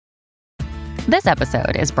This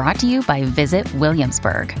episode is brought to you by Visit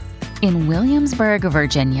Williamsburg. In Williamsburg,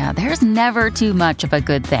 Virginia, there's never too much of a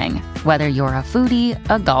good thing. Whether you're a foodie,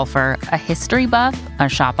 a golfer, a history buff, a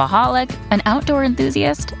shopaholic, an outdoor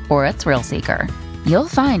enthusiast, or a thrill seeker, you'll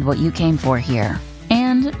find what you came for here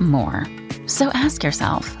and more. So ask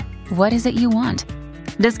yourself, what is it you want?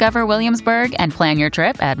 Discover Williamsburg and plan your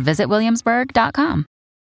trip at visitwilliamsburg.com.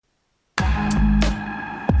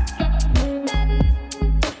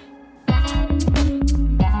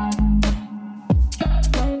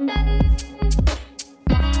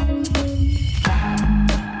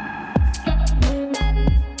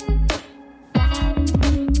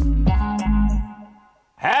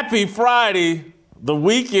 Happy Friday. The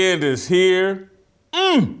weekend is here.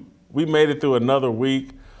 We made it through another week.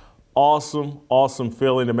 Awesome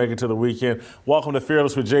feeling to make it to the weekend. Welcome to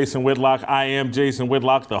Fearless with Jason Whitlock. I am Jason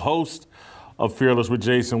Whitlock, the host of Fearless with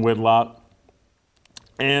Jason Whitlock.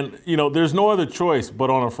 And, there's no other choice but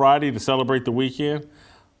on a Friday to celebrate the weekend.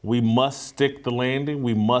 We must stick the landing.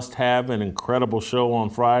 We must have an incredible show on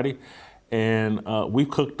Friday. And we've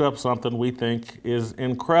cooked up something we think is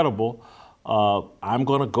incredible. I'm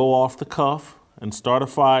going to go off the cuff and start a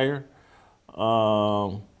fire.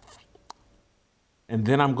 And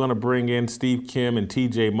then I'm going to bring in Steve Kim and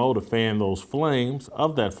TJ Moe to fan those flames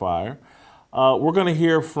of that fire. We're going to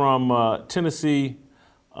hear from Tennessee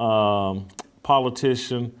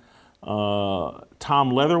politician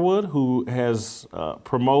Tom Leatherwood, who has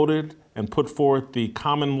promoted and put forth the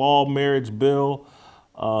common law marriage bill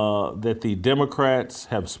that the Democrats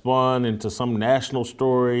have spun into some national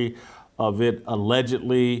story of it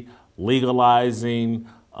allegedly legalizing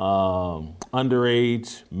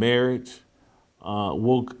underage marriage.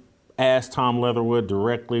 We'll ask Tom Leatherwood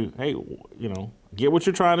directly, hey, get what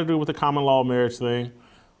you're trying to do with the common law marriage thing.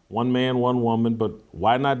 One man, one woman, but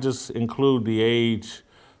why not just include the age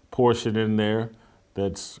portion in there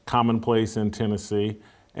that's commonplace in Tennessee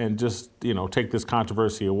and just, take this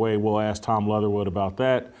controversy away. We'll ask Tom Leatherwood about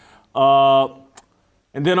that.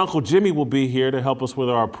 And then Uncle Jimmy will be here to help us with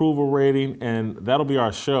our approval rating, and that'll be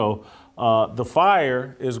our show. The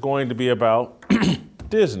fire is going to be about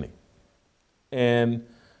Disney and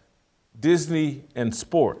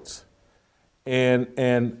sports.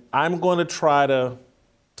 And I'm going to try to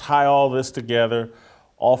tie all this together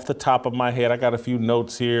off the top of my head. I got a few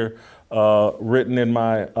notes here written in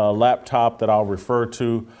my laptop that I'll refer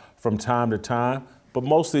to from time to time, but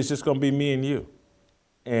mostly it's just going to be me and you.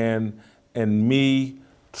 And me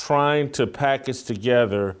trying to package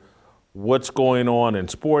together what's going on in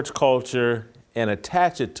sports culture and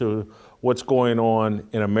attach it to what's going on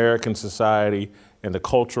in American society and the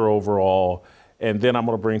culture overall. And then I'm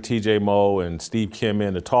going to bring TJ Moe and Steve Kim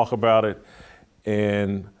in to talk about it.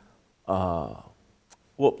 And,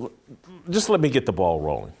 just let me get the ball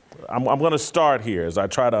rolling. I'm going to start here as I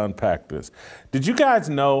try to unpack this. Did you guys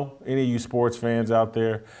know, any of you sports fans out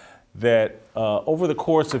there, that over the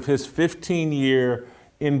course of his 15-year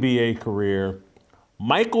NBA career,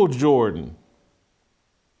 Michael Jordan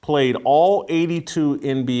played all 82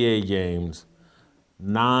 NBA games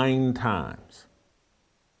 9 times.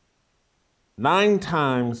 9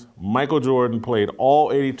 times Michael Jordan played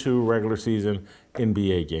all 82 regular season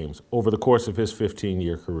NBA games over the course of his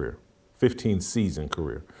 15-season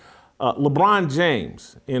career. LeBron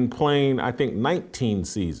James, in playing, I think, 19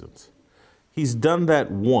 seasons, he's done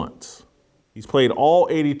that once. He's played all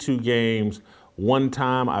 82 games one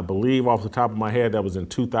time, I believe, off the top of my head, that was in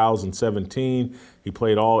 2017. He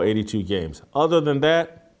played all 82 games. Other than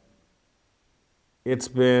that, it's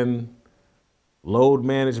been load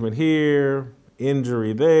management here,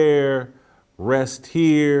 injury there, rest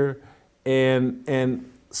here. And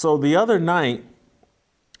so the other night,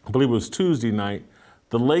 I believe it was Tuesday night,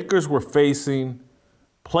 the Lakers were facing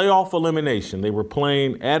playoff elimination. They were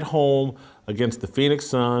playing at home against the Phoenix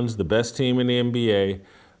Suns, the best team in the NBA.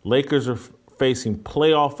 Lakers are facing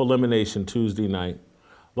playoff elimination Tuesday night.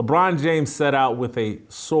 LeBron James set out with a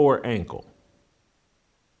sore ankle.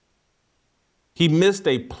 He missed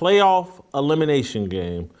a playoff elimination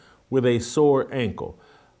game with a sore ankle.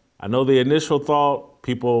 I know the initial thought,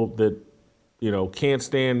 people that, can't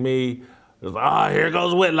stand me, is, here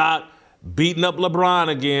goes Whitlock, beating up LeBron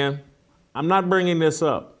again. I'm not bringing this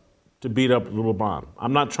up to beat up LeBron.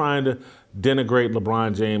 I'm not trying to denigrate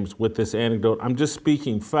LeBron James with this anecdote. I'm just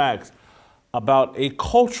speaking facts about a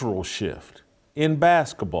cultural shift in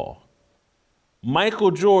basketball.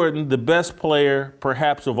 Michael Jordan, the best player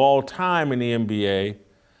perhaps of all time in the NBA,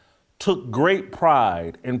 took great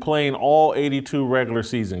pride in playing all 82 regular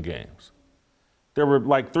season games. There were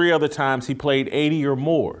like 3 other times he played 80 or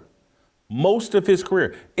more. most of his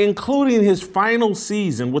career, including his final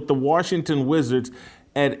season with the Washington Wizards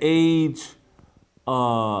at age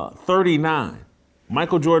 39.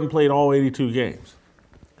 Michael Jordan played all 82 games.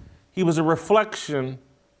 He was a reflection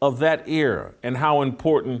of that era and how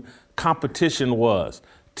important competition was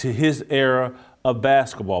to his era of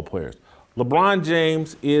basketball players. LeBron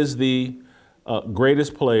James is the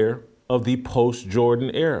greatest player of the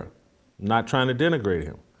post-Jordan era. I'm not trying to denigrate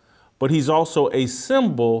him, but he's also a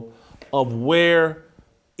symbol of where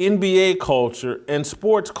NBA culture and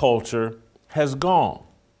sports culture has gone.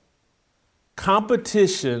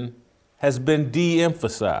 Competition has been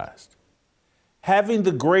de-emphasized. Having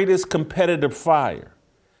the greatest competitive fire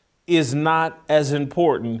is not as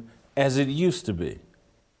important as it used to be.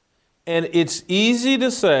 And it's easy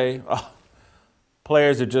to say, oh,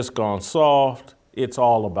 players have just gone soft. It's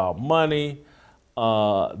all about money.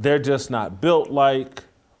 They're just not built like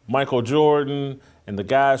Michael Jordan and the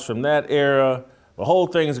guys from that era. The whole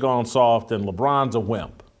thing's gone soft and LeBron's a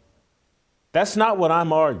wimp. That's not what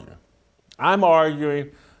I'm arguing. I'm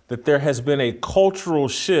arguing that there has been a cultural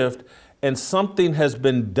shift and something has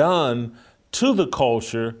been done to the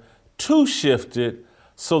culture to shift it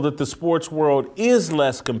so that the sports world is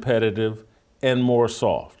less competitive and more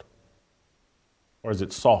soft. Or is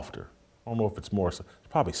it softer? I don't know if it's more, it's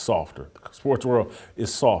probably softer. The sports world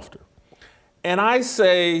is softer. And I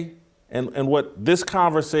say, and what this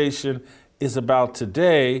conversation is about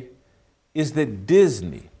today is that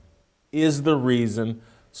Disney is the reason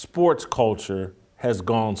sports culture has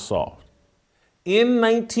gone soft. In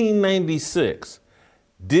 1996,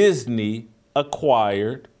 Disney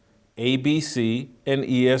acquired ABC and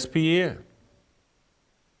ESPN.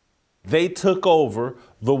 They took over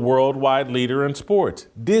the worldwide leader in sports.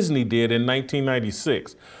 Disney did in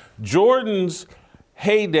 1996. Jordan's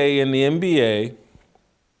heyday in the NBA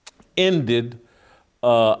ended,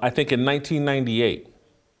 I think, in 1998.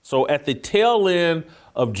 So at the tail end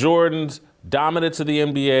of Jordan's dominance of the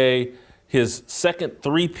NBA, his second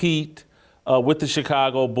three-peat with the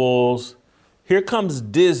Chicago Bulls, here comes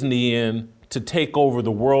Disney in to take over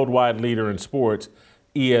the worldwide leader in sports,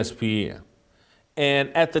 ESPN. And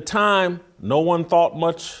at the time, no one thought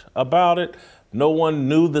much about it. No one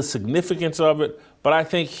knew the significance of it. But I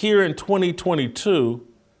think here in 2022,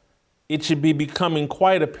 it should be becoming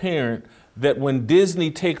quite apparent that when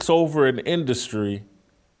Disney takes over an industry,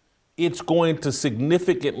 it's going to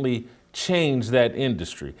significantly change that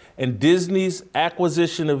industry. And Disney's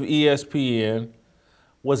acquisition of ESPN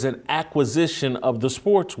was an acquisition of the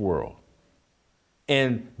sports world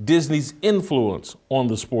and Disney's influence on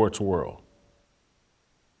the sports world.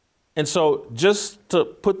 And so just to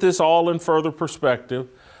put this all in further perspective,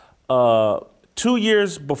 2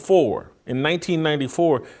 years before, in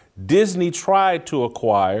 1994, Disney tried to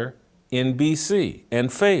acquire NBC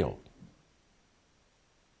and failed.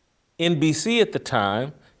 NBC at the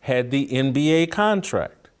time had the NBA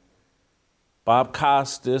contract. Bob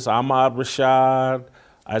Costas, Ahmad Rashad,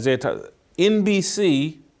 Isaiah Thomas.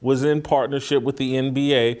 NBC was in partnership with the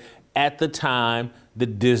NBA at the time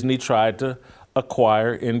that Disney tried to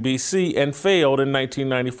acquire NBC and failed in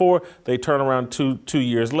 1994. They turn around two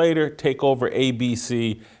years later, take over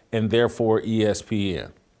ABC and therefore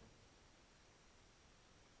ESPN.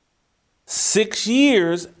 6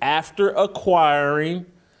 years after acquiring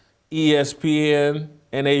ESPN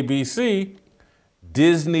and ABC,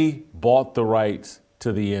 Disney bought the rights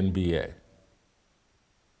to the NBA.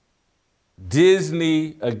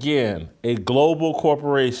 Disney, again, a global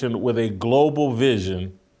corporation with a global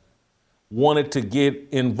vision, wanted to get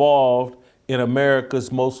involved in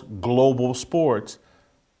America's most global sports,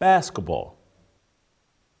 basketball.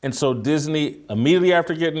 And so Disney, immediately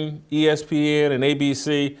after getting ESPN and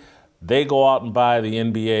ABC, they go out and buy the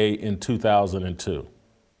NBA in 2002.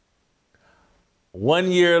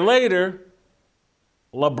 1 year later,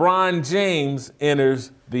 LeBron James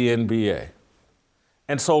enters the NBA.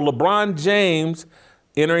 And so LeBron James,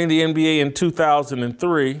 entering the NBA in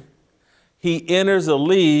 2003, he enters a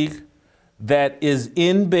league that is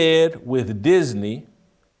in bed with Disney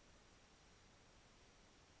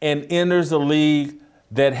and enters a league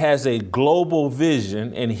that has a global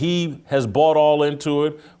vision, and he has bought all into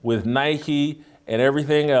it with Nike and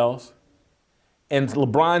everything else. And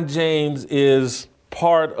LeBron James is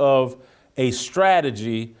part of a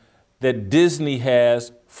strategy that Disney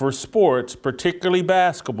has for sports, particularly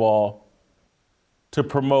basketball, to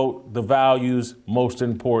promote the values most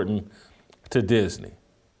important to Disney.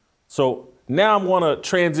 So now I'm going to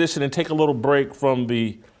transition and take a little break from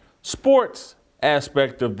the sports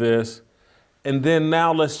aspect of this. And then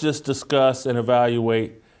now let's just discuss and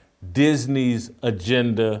evaluate Disney's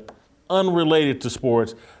agenda unrelated to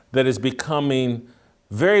sports that is becoming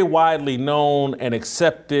very widely known and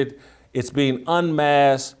accepted. It's being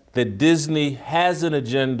unmasked that Disney has an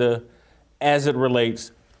agenda as it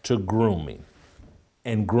relates to grooming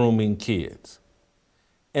and grooming kids.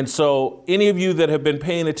 And so any of you that have been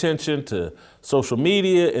paying attention to social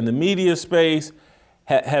media and the media space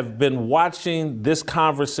have been watching this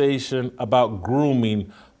conversation about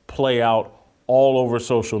grooming play out all over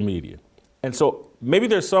social media. And so maybe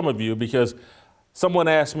there's some of you, because someone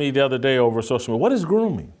asked me the other day over social media, what is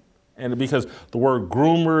grooming? And because the word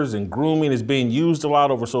groomers and grooming is being used a lot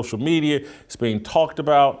over social media, it's being talked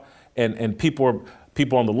about, and people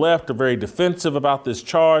on the left are very defensive about this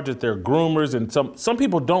charge that they're groomers, and some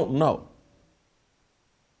people don't know.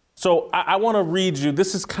 So I want to read you,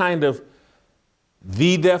 this is kind of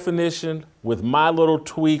the definition with my little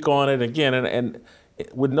tweak on it. Again, and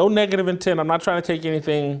with no negative intent, I'm not trying to take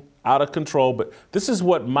anything out of control, but this is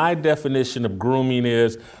what my definition of grooming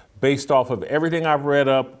is based off of everything I've read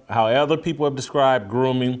up, how other people have described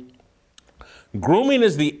grooming. Grooming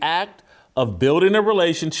is the act of building a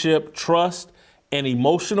relationship, trust, and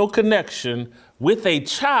emotional connection with a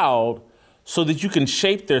child so that you can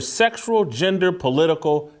shape their sexual, gender,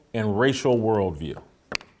 political, and racial worldview.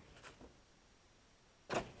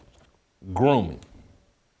 Grooming.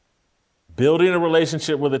 Building a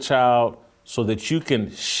relationship with a child so that you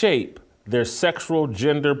can shape their sexual,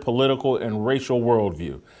 gender, political, and racial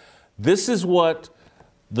worldview. This is what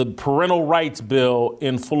the parental rights bill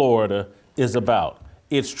in Florida is about.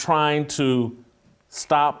 It's trying to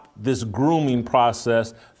stop this grooming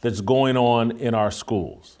process that's going on in our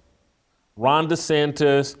schools. Ron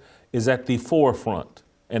DeSantis is at the forefront,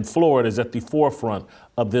 and Florida is at the forefront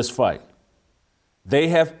of this fight. They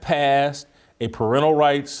have passed a parental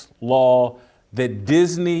rights law that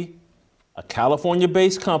Disney, a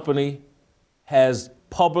California-based company, has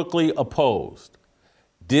publicly opposed.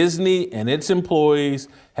 Disney and its employees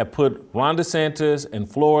have put Ron DeSantis and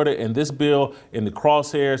Florida and this bill in the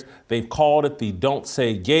crosshairs. They've called it the Don't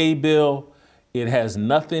Say Gay bill. It has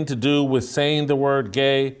nothing to do with saying the word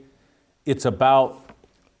gay. It's about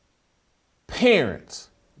parents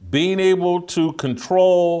being able to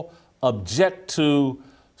control, object to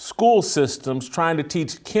school systems trying to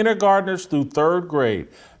teach kindergartners through third grade,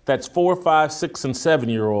 that's 4, 5, 6, and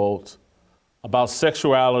 7-year-olds, about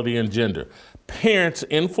sexuality and gender. Parents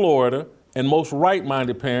in Florida, and most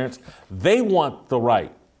right-minded parents, they want the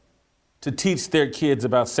right to teach their kids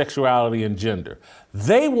about sexuality and gender.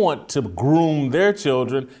 They want to groom their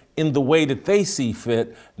children in the way that they see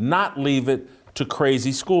fit, not leave it to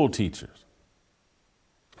crazy school teachers.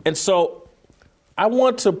 And so I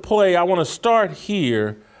want to start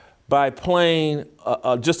here by playing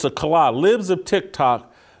just a collage. Libs of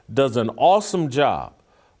TikTok does an awesome job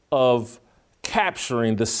of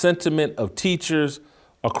capturing the sentiment of teachers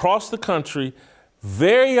across the country,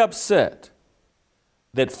 very upset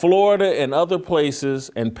that Florida and other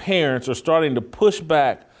places and parents are starting to push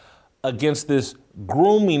back against this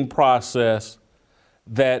grooming process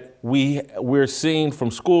that we're seeing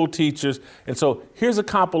from school teachers. And so here's a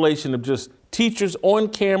compilation of just teachers on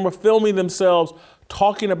camera filming themselves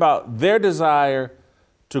talking about their desire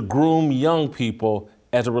to groom young people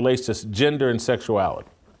as it relates to gender and sexuality.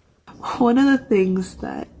 One of the things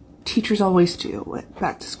that teachers always do at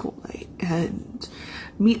back to school night and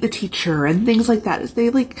meet the teacher and things like that is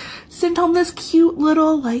they send home this cute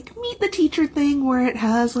little meet the teacher thing where it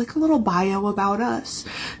has a little bio about us,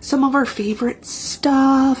 some of our favorite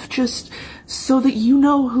stuff, just so that you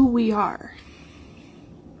know who we are.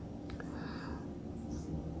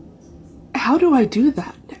 How do I do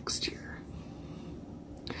that next year?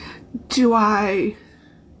 Do I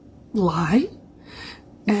lie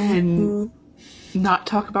and not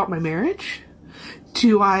talk about my marriage?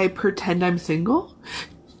 Do I pretend I'm single?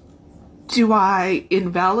 Do I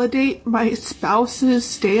invalidate my spouse's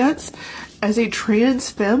stance as a trans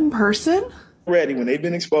femme person? Ready, when they've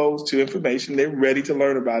been exposed to information, they're ready to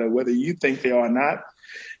learn about it, whether you think they are or not.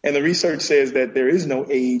 And the research says that there is no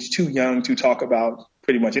age too young to talk about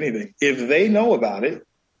pretty much anything. If they know about it,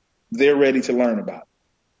 they're ready to learn about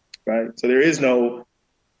it, right? So there is no,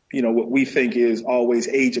 what we think is always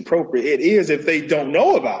age appropriate. It is if they don't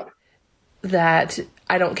know about it. That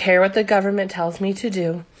I don't care what the government tells me to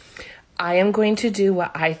do. I am going to do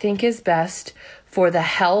what I think is best for the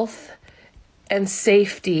health and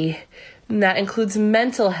safety, and that includes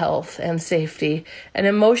mental health and safety and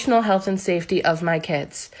emotional health and safety of my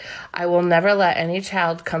kids. I will never let any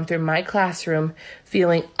child come through my classroom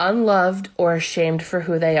feeling unloved or ashamed for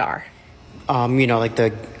who they are.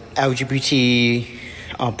 The LGBT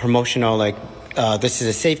promotional, this is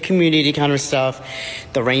a safe community kind of stuff,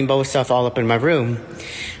 the rainbow stuff all up in my room.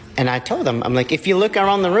 And I told them, I'm like, if you look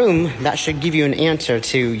around the room, that should give you an answer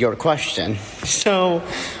to your question. So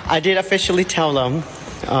I did officially tell them.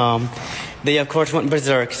 They, of course, went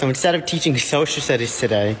berserk. So instead of teaching social studies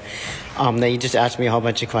today, they just asked me a whole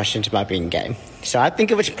bunch of questions about being gay. So I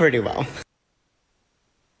think it was pretty well.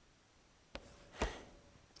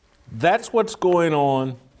 That's what's going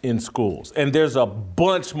on in schools. And there's a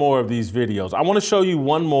bunch more of these videos. I want to show you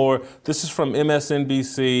one more. This is from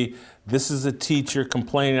MSNBC. This is a teacher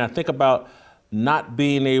complaining, I think, about not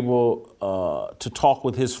being able to talk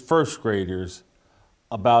with his first graders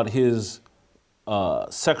about his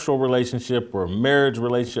sexual relationship or marriage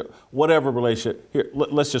relationship, whatever relationship. Here,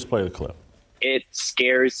 let's just play the clip. It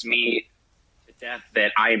scares me to death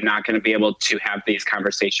that I am not going to be able to have these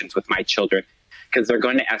conversations with my children because they're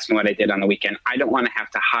going to ask me what I did on the weekend. I don't want to have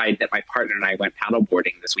to hide that my partner and I went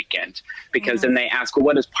paddleboarding this weekend because then they ask, well,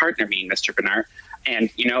 what does partner mean, Mr. Bernard? And,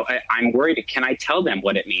 you know, I'm worried. Can I tell them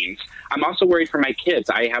what it means? I'm also worried for my kids.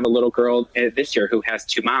 I have a little girl this year who has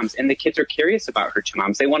two moms, and the kids are curious about her two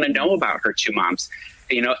moms. They want to know about her two moms.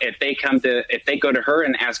 You know, if they go to her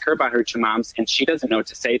and ask her about her two moms and she doesn't know what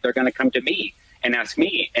to say, they're going to come to me and ask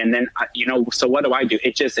me. And then, you know, so what do I do?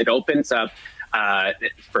 It opens up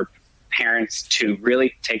for parents to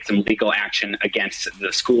really take some legal action against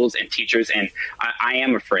the schools and teachers. And I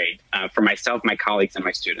am afraid for myself, my colleagues, and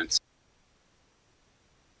my students.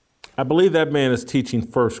 I believe that man is teaching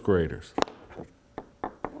first graders.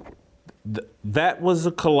 That was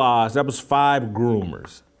a collage. That was 5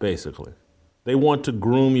 groomers, basically. They want to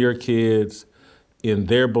groom your kids in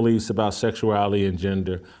their beliefs about sexuality and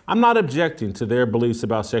gender. I'm not objecting to their beliefs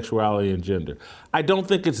about sexuality and gender. I don't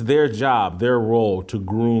think it's their job, their role to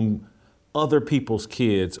groom other people's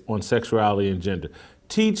kids on sexuality and gender.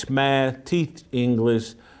 Teach math, teach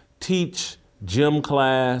English, teach gym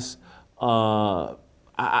class,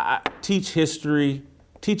 teach history,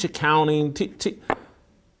 teach accounting.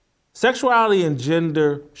 Sexuality and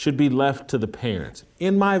gender should be left to the parents,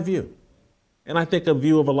 in my view. And I think a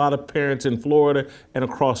view of a lot of parents in Florida and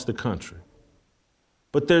across the country.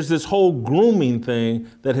 But there's this whole grooming thing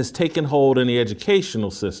that has taken hold in the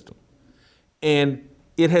educational system. And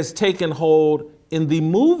it has taken hold in the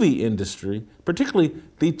movie industry, particularly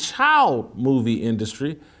the child movie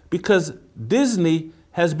industry, because Disney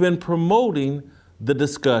has been promoting the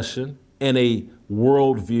discussion and a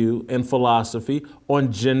worldview and philosophy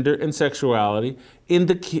on gender and sexuality in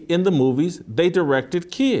the movies they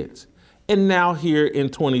directed kids. And now here in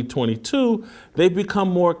 2022, they've become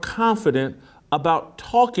more confident about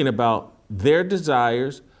talking about their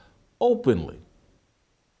desires openly.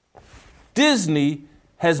 Disney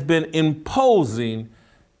has been imposing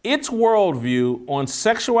its worldview on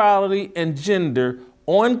sexuality and gender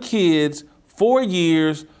on kids for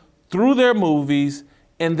years through their movies,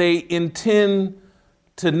 and they intend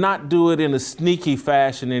to not do it in a sneaky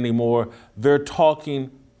fashion anymore. They're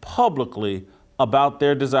talking publicly about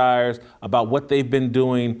their desires, about what they've been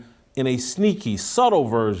doing in a sneaky, subtle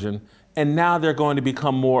version, and now they're going to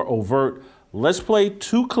become more overt. Let's play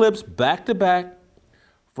 2 clips back to back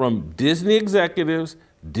from Disney executives,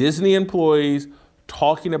 Disney employees,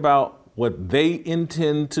 talking about what they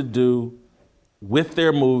intend to do with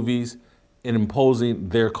their movies and imposing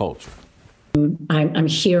their culture. I'm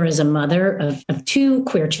here as a mother of 2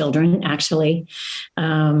 queer children, actually,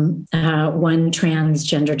 one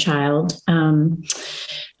transgender child and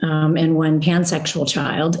one pansexual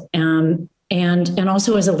child, and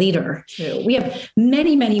also as a leader. We have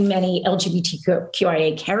many, many, many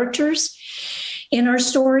LGBTQIA characters in our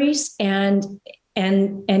stories, and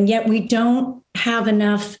yet we don't have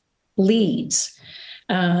enough leads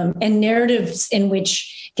and narratives in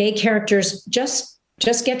which gay characters just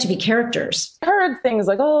get to be characters. I heard things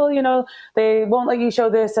like, oh, you know, they won't let you show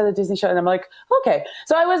this at a Disney show. And I'm like, okay.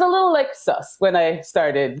 So I was a little like sus when I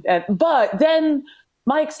started. But then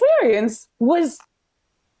my experience was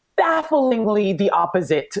bafflingly the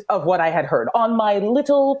opposite of what I had heard on my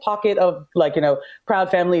little pocket of like, you know, Proud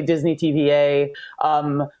Family, Disney TVA.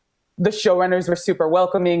 The showrunners were super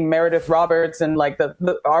welcoming, Meredith Roberts, and like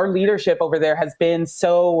our leadership over there has been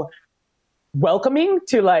so welcoming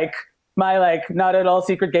to like my like not at all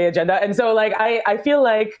secret gay agenda. And so like I feel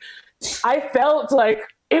like I felt like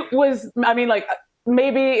it was, I mean, like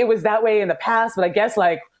maybe it was that way in the past, but I guess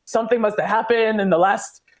like something must have happened in the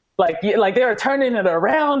last like they are turning it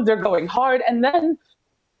around, they're going hard. And then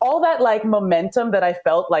all that like momentum that I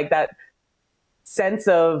felt, like that sense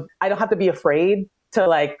of I don't have to be afraid to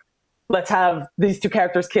like, let's have these 2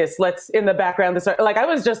 characters kiss. Let's in the background. Like I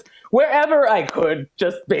was just wherever I could,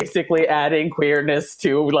 just basically adding queerness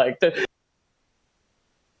to like the.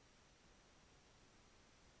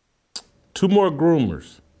 2 more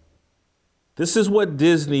groomers This is what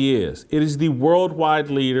Disney is. It is the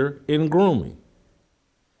worldwide leader in grooming.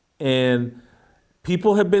 And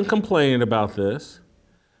people have been complaining about this.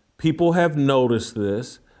 People have noticed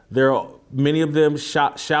this. There are many of them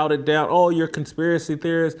shouted down, oh, you're conspiracy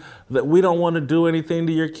theorists, that we don't want to do anything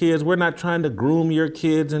to your kids. We're not trying to groom your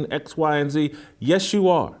kids in X, Y, and Z. Yes, you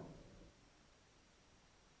are.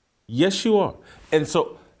 Yes, you are. And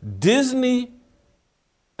so Disney,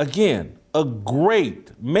 again, a great,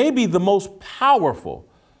 maybe the most powerful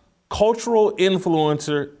cultural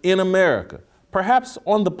influencer in America, perhaps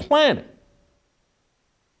on the planet.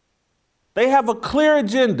 They have a clear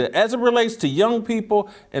agenda as it relates to young people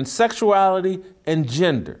and sexuality and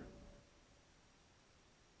gender.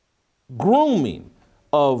 Grooming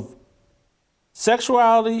of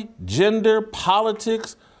sexuality, gender,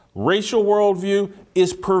 politics, racial worldview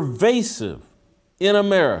is pervasive in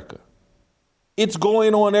America. It's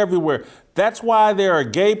going on everywhere. That's why there are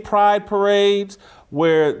gay pride parades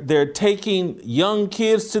where they're taking young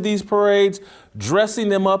kids to these parades, dressing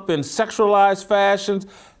them up in sexualized fashions,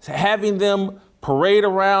 having them parade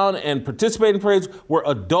around and participate in parades where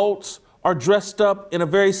adults are dressed up in a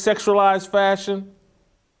very sexualized fashion.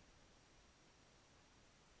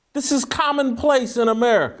 This is commonplace in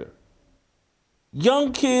America.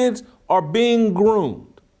 Young kids are being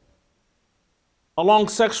groomed along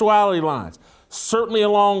sexuality lines, certainly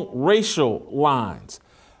along racial lines.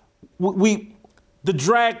 The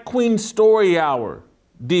drag queen story hour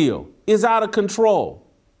deal is out of control.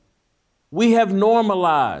 We have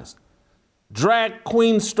normalized drag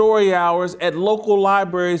queen story hours at local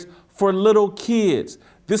libraries for little kids.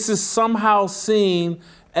 This is somehow seen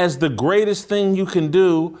as the greatest thing you can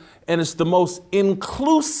do, and it's the most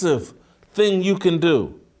inclusive thing you can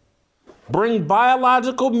do. Bring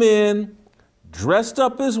biological men dressed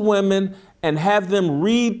up as women and have them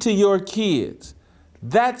read to your kids.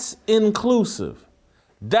 That's inclusive.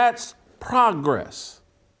 That's progress.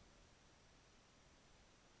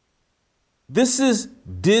 This is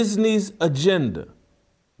Disney's agenda,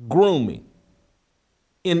 grooming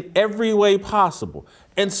in every way possible.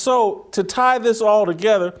 And so to tie this all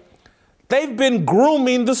together, they've been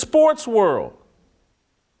grooming the sports world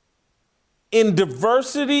in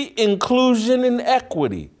diversity, inclusion, and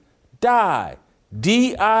equity. DIE,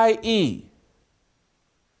 D-I-E.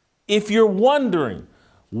 If you're wondering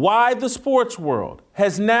why the sports world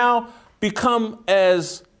has now become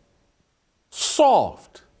as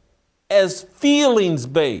soft, as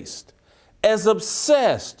feelings-based, as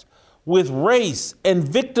obsessed with race and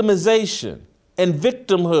victimization and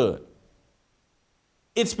victimhood,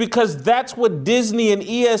 it's because that's what Disney and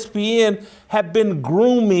ESPN have been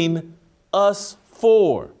grooming us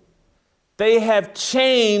for. They have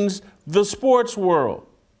changed the sports world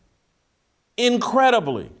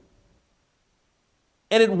incredibly.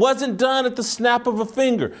 And it wasn't done at the snap of a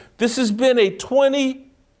finger. This has been a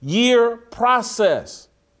 20-year process,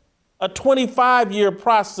 a 25-year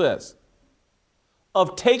process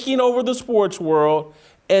of taking over the sports world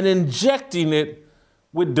and injecting it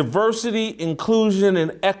with diversity, inclusion,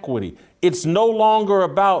 and equity. It's no longer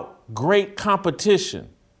about great competition.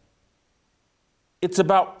 It's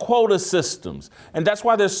about quota systems. And that's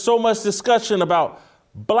why there's so much discussion about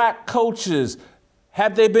black coaches.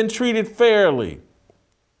 Have they been treated fairly?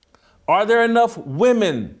 Are there enough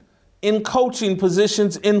women in coaching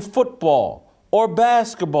positions in football or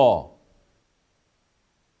basketball?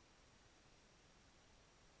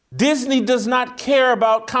 Disney does not care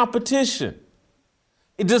about competition.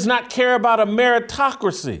 It does not care about a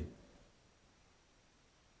meritocracy.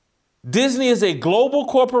 Disney is a global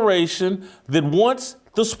corporation that wants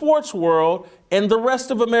the sports world and the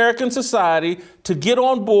rest of American society to get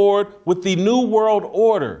on board with the new world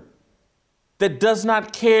order that does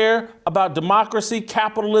not care about democracy,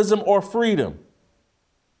 capitalism, or freedom.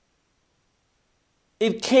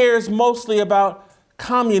 It cares mostly about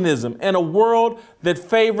communism and a world that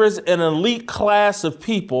favors an elite class of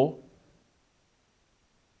people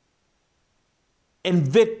and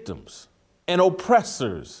victims and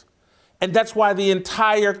oppressors. And that's why the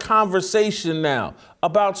entire conversation now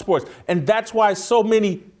about sports, and that's why so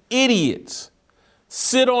many idiots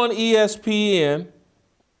sit on ESPN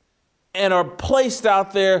and are placed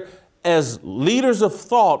out there as leaders of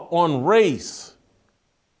thought on race,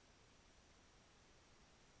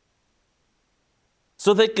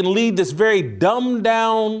 so they can lead this very dumbed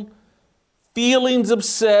down, feelings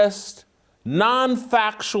obsessed,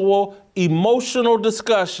 non-factual, emotional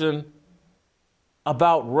discussion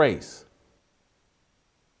about race.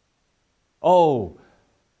 Oh,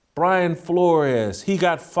 Brian Flores, he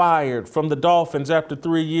got fired from the Dolphins after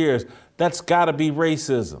 3 years. That's got to be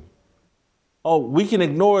racism. Oh, we can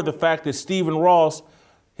ignore the fact that Stephen Ross,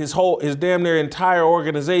 his damn near entire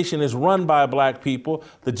organization is run by black people.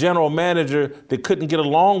 The general manager that couldn't get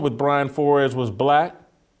along with Brian Flores was black.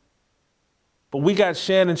 But we got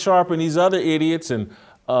Shannon Sharpe and these other idiots and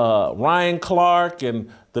Ryan Clark and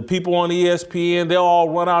the people on ESPN, they'll all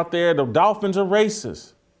run out there. The Dolphins are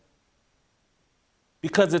racist.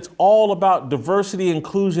 Because it's all about diversity,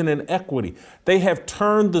 inclusion, and equity. They have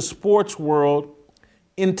turned the sports world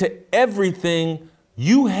into everything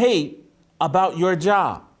you hate about your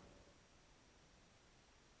job.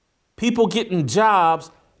 People getting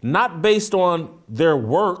jobs not based on their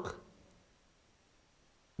work,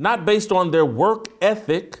 not based on their work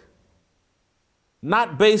ethic,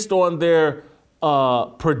 not based on their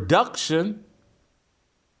production,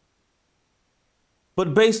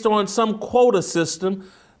 but based on some quota system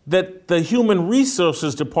that the Human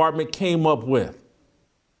Resources Department came up with.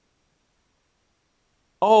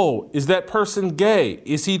 Oh, is that person gay?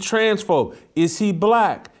 Is he transphobe? Is he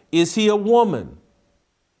black? Is he a woman?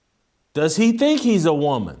 Does he think he's a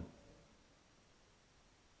woman?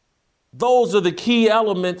 Those are the key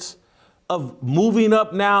elements of moving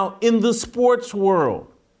up now in the sports world.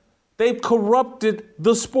 They've corrupted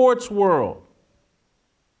the sports world.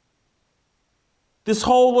 This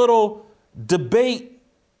whole little debate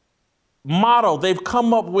model they've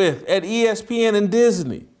come up with at ESPN and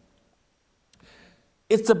Disney.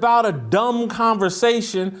 It's about a dumb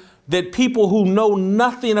conversation that people who know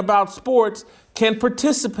nothing about sports can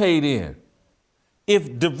participate in.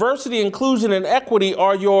 If diversity, inclusion, and equity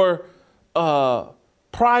are your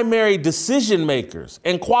primary decision makers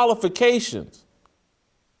and qualifications,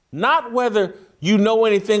 not whether you know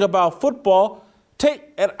anything about football.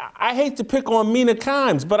 And I hate to pick on Mina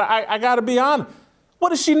Kimes, but I got to be honest. What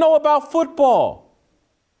does she know about football?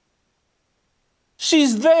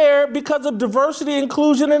 She's there because of diversity,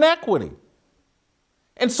 inclusion, and equity.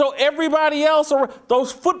 And so everybody else, or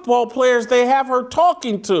those football players they have her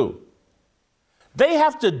talking to, they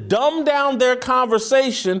have to dumb down their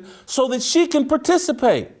conversation so that she can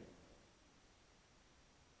participate.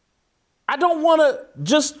 I don't want to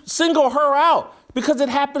just single her out because it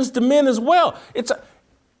happens to men as well.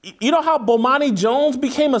 You know how Bomani Jones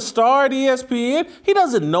became a star at ESPN? He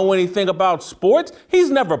doesn't know anything about sports.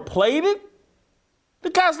 He's never played it. The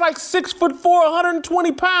guy's like 6'4",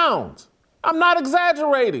 120 pounds. I'm not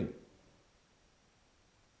exaggerating.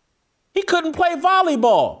 He couldn't play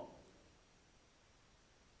volleyball.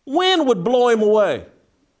 Wind would blow him away.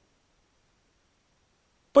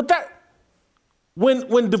 But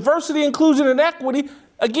when diversity, inclusion, and equity,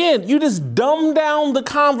 again, you just dumb down the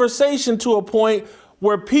conversation to a point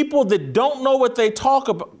where people that don't know what they're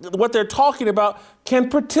talking about can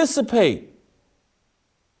participate.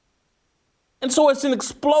 And so it's an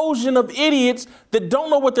explosion of idiots that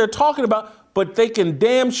don't know what they're talking about, but they can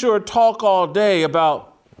damn sure talk all day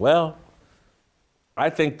about, well,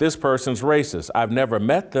 I think this person's racist. I've never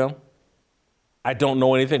met them. I don't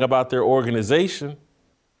know anything about their organization,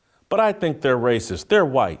 but I think they're racist. They're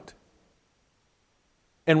white.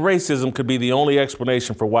 And racism could be the only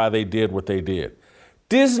explanation for why they did what they did.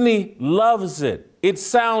 Disney loves it. It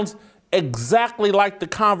sounds exactly like the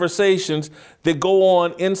conversations that go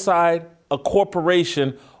on inside a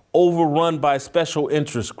corporation overrun by special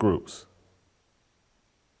interest groups.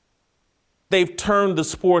 They've turned the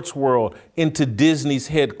sports world into Disney's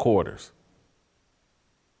headquarters.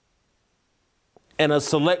 And a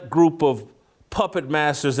select group of puppet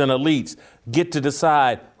masters and elites get to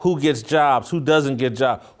decide who gets jobs, who doesn't get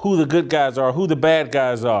jobs, who the good guys are, who the bad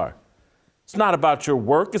guys are. It's not about your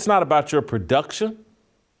work. It's not about your production.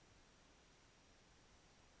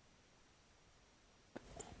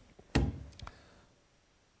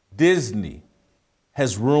 Disney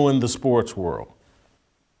has ruined the sports world.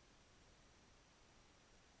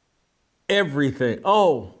 Everything.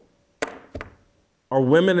 Oh,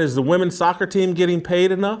 is the women's soccer team getting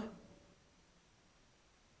paid enough?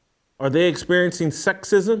 Are they experiencing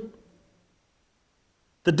sexism?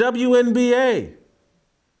 The WNBA.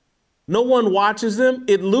 No one watches them.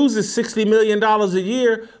 It loses $60 million a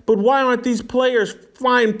year, but why aren't these players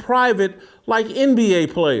flying private like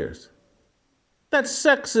NBA players? That's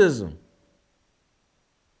sexism.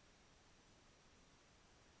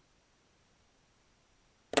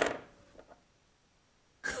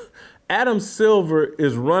 Adam Silver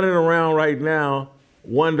is running around right now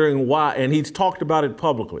wondering why, and he's talked about it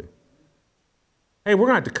publicly. Hey, we're going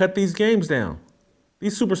to have to cut these games down.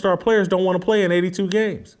 These superstar players don't want to play in 82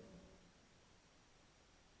 games.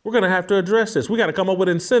 We're going to have to address this. We got to come up with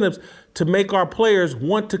incentives to make our players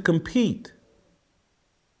want to compete.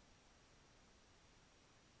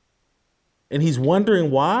 And he's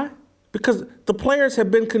wondering why? because the players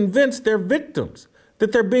have been convinced they're victims,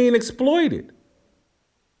 that they're being exploited.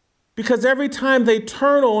 Because every time they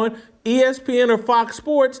turn on ESPN or Fox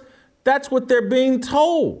Sports, that's what they're being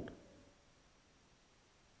told.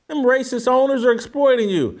 Them racist owners are exploiting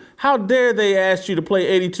you. How dare they ask you to play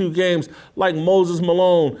 82 games like Moses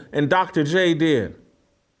Malone and Dr. J did?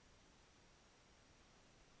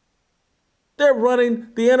 They're running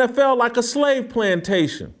the NFL like a slave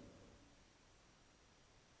plantation.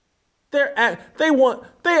 They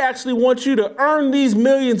actually want you to earn these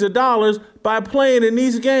millions of dollars by playing in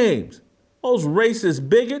these games. Those racist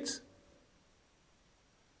bigots.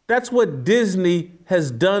 That's what Disney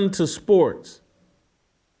has done to sports.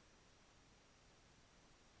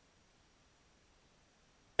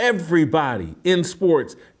 Everybody in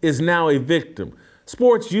sports is now a victim.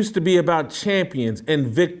 Sports used to be about champions and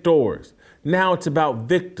victors. Now it's about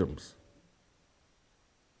victims.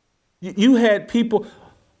 You had people.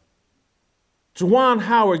 Juwan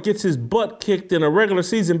Howard gets his butt kicked in a regular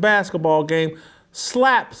season basketball game,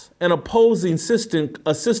 slaps an opposing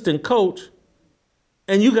assistant coach,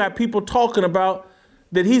 and you got people talking about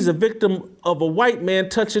that he's a victim of a white man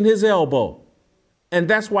touching his elbow. And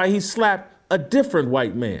that's why he slapped a different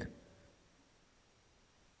white man.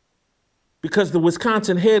 Because the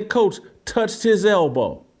Wisconsin head coach touched his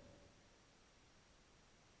elbow.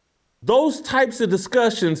 Those types of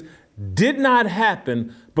discussions did not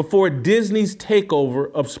happen before Disney's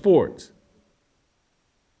takeover of sports.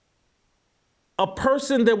 A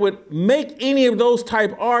person that would make any of those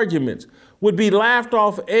type arguments would be laughed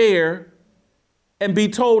off air and be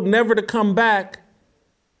told never to come back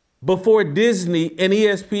before Disney and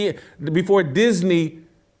ESPN, before Disney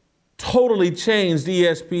totally changed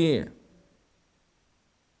ESPN.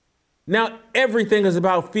 Now everything is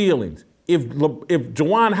about feelings. If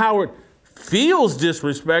Juwan Howard feels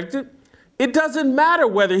disrespected, it doesn't matter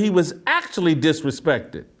whether he was actually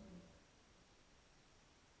disrespected.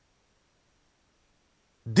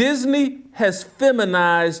 Disney has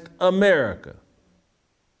feminized America.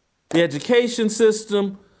 The education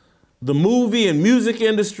system, the movie and music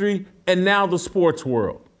industry, and now the sports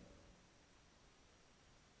world.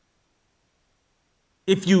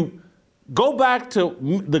 If you go back to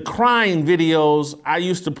the crying videos I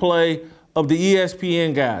used to play of the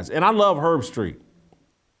ESPN guys, and I love Herb Street,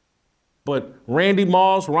 but Randy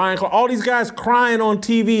Moss, Ryan Clark, all these guys crying on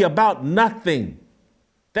TV about nothing.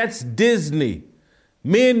 That's Disney.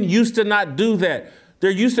 Men used to not do that.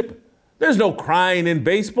 There's no crying in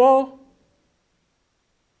baseball.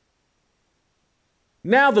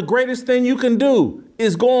 Now the greatest thing you can do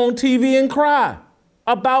is go on TV and cry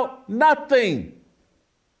about nothing.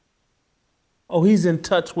 Oh, he's in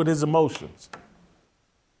touch with his emotions.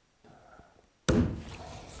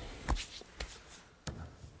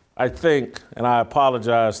 I think, and I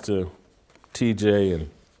apologize to TJ and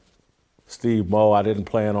Steve Moe, I didn't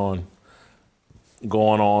plan on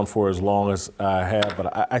going on for as long as I have,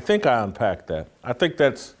 but I think I unpacked that. I think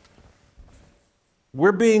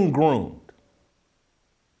we're being groomed.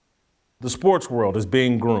 The sports world is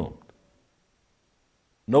being groomed.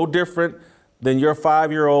 No different than your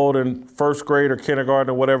 5-year-old in first grade or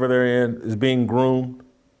kindergarten or whatever they're in is being groomed.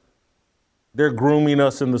 They're grooming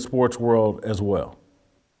us in the sports world as well.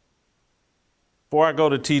 Before I go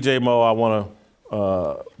to TJ Moe, I want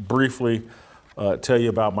to briefly tell you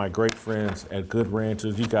about my great friends at Good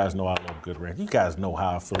Ranchers. You guys know I love Good Ranchers. You guys know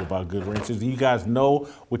how I feel about Good Ranchers. You guys know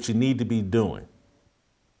what you need to be doing.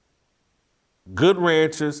 Good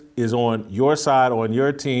Ranchers is on your side, on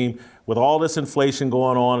your team. With all this inflation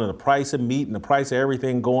going on and the price of meat and the price of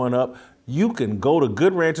everything going up, you can go to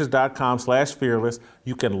goodranchers.com/fearless.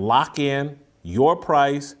 You can lock in your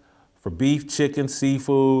price for beef, chicken,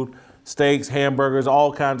 seafood, steaks, hamburgers,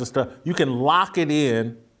 all kinds of stuff. You can lock it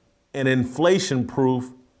in and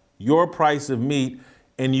inflation-proof your price of meat,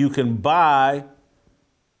 and you can buy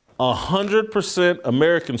 100%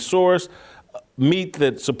 American source meat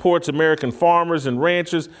that supports American farmers and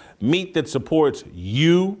ranchers, meat that supports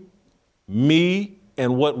you, me,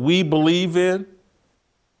 and what we believe in.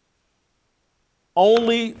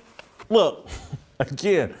 Look,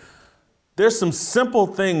 again, there's some simple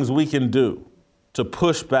things we can do to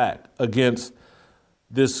push back against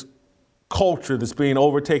this culture that's being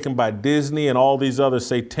overtaken by Disney and all these other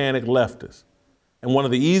satanic leftists. And one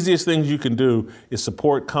of the easiest things you can do is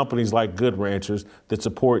support companies like Good Ranchers that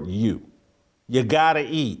support you. You gotta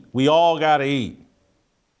eat. We all gotta eat.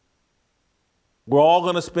 We're all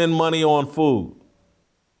gonna spend money on food.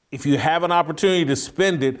 If you have an opportunity to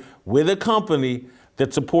spend it with a company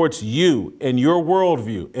that supports you and your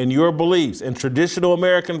worldview and your beliefs and traditional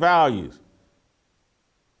American values,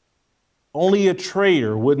 Only a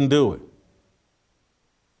traitor wouldn't do it.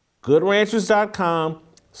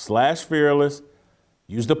 GoodRanchers.com/fearless.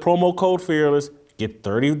 Use the promo code fearless. Get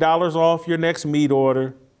 $30 off your next meat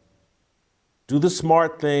order. Do the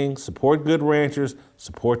smart thing. Support Good Ranchers.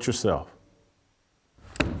 Support yourself.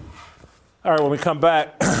 All right, when we come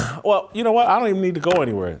back, well, you know what? I don't even need to go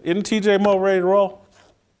anywhere. Isn't TJ Moe ready to roll?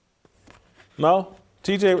 No?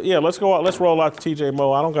 TJ, yeah, let's go out. Let's roll out to TJ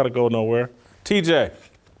Moe. I don't got to go nowhere. TJ.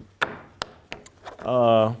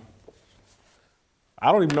 I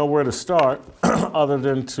don't even know where to start other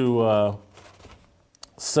than to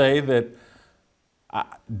say that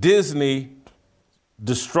Disney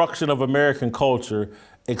destruction of American culture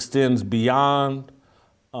extends beyond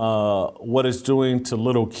what it's doing to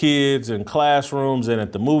little kids in classrooms and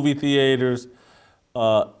at the movie theaters.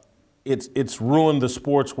 It's ruined the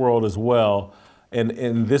sports world as well.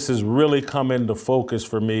 And this has really come into focus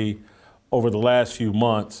for me over the last few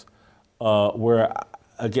months, where,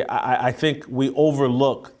 again, I think we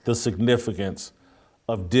overlook the significance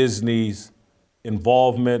of Disney's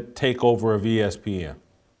involvement, takeover of ESPN.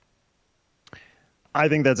 I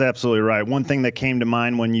think that's absolutely right. One thing that came to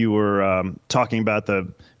mind when you were talking about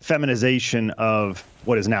the feminization of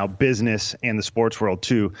what is now business and the sports world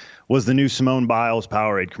too was the new Simone Biles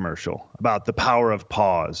Powerade commercial about the power of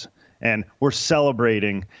pause. And we're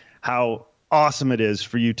celebrating how awesome it is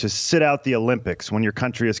for you to sit out the Olympics when your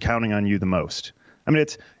country is counting on you the most. I mean,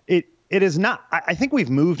 it is not. I think we've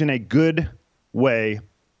moved in a good way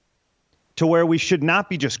to where we should not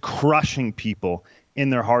be just crushing people in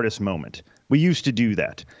their hardest moment. We used to do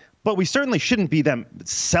that, but we certainly shouldn't be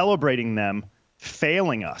celebrating them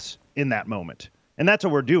failing us in that moment. And that's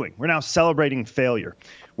what we're doing. We're now celebrating failure.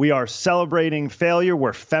 We are celebrating failure.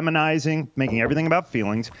 We're feminizing, making everything about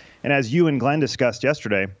feelings. And as you and Glenn discussed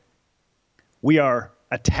yesterday, we are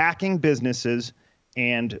attacking businesses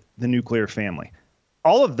and the nuclear family.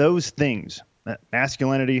 All of those things,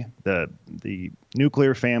 masculinity, the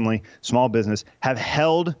nuclear family, small business, have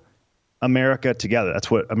held America together.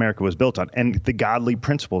 That's what America was built on, and the godly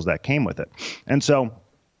principles that came with it. And so,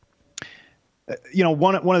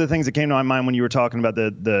 one of the things that came to my mind when you were talking about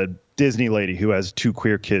the Disney lady who has two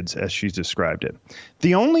queer kids, as she's described it,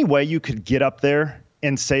 the only way you could get up there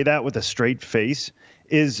and say that with a straight face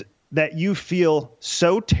is that you feel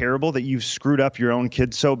so terrible that you've screwed up your own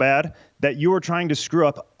kids so bad that you are trying to screw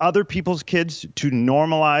up other people's kids to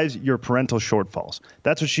normalize your parental shortfalls.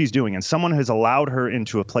 That's what she's doing, and someone has allowed her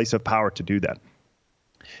into a place of power to do that.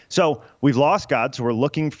 So we've lost God, so we're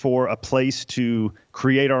looking for a place to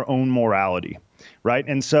create our own morality, right?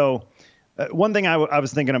 And so one thing I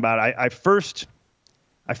was thinking about, I first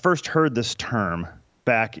heard this term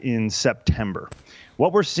back in September.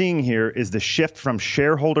 What we're seeing here is the shift from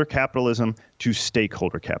shareholder capitalism to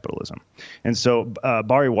stakeholder capitalism. And so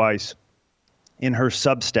Bari Weiss, in her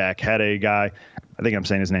Substack, had a guy, I think I'm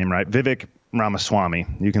saying his name right, Vivek Ramaswamy.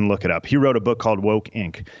 You can look it up. He wrote a book called Woke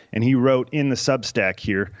Inc. And he wrote in the Substack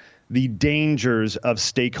here, the dangers of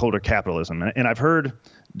stakeholder capitalism. And I've heard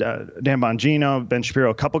Dan Bongino, Ben Shapiro,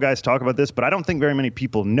 a couple guys talk about this, but I don't think very many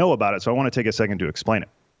people know about it. So I want to take a second to explain it.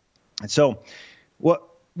 And so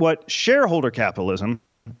what shareholder capitalism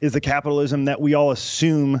is, the capitalism that we all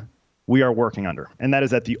assume we are working under. And that is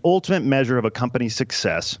that the ultimate measure of a company's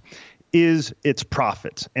success is its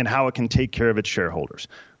profits and how it can take care of its shareholders.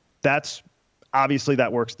 That's obviously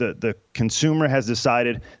that works. The consumer has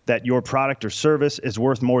decided that your product or service is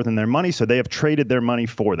worth more than their money, so they have traded their money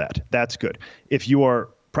for that. That's good. If you are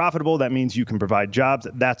profitable, that means you can provide jobs.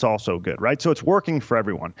 That's also good, right? So it's working for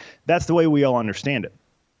everyone. That's the way we all understand it.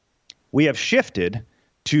 We have shifted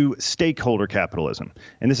to stakeholder capitalism,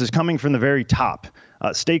 and this is coming from the very top.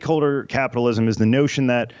 Stakeholder capitalism is the notion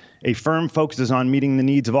that a firm focuses on meeting the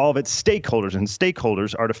needs of all of its stakeholders, and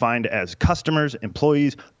stakeholders are defined as customers,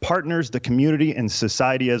 employees, partners, the community, and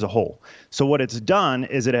society as a whole. So what it's done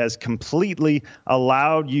is it has completely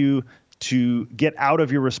allowed you to get out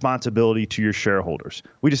of your responsibility to your shareholders.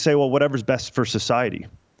 We just say, well, whatever's best for society.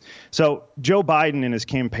 So Joe Biden in his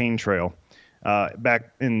campaign trail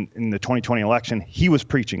back in the 2020 election, he was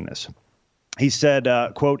preaching this. He said,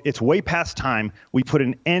 quote, "It's way past time we put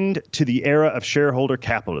an end to the era of shareholder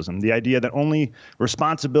capitalism. The idea that only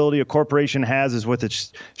responsibility a corporation has is with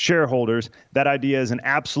its shareholders. That idea is an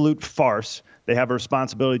absolute farce. They have a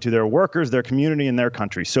responsibility to their workers, their community, and their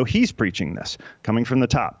country." So he's preaching this, coming from the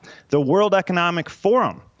top. The World Economic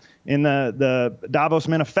Forum in the Davos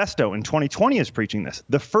Manifesto in 2020 is preaching this.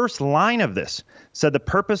 The first line of this said the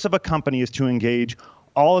purpose of a company is to engage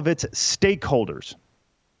all of its stakeholders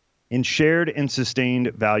in shared and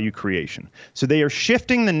sustained value creation. So they are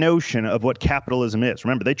shifting the notion of what capitalism is.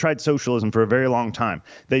 Remember, they tried socialism for a very long time.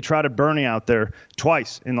 They tried Bernie out there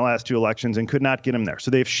twice in the last 2 elections and could not get him there. So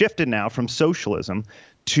they've shifted now from socialism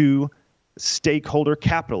to stakeholder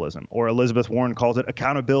capitalism, or Elizabeth Warren calls it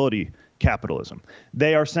accountability capitalism.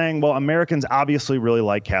 They are saying, well, Americans obviously really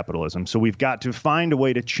like capitalism, so we've got to find a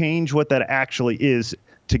way to change what that actually is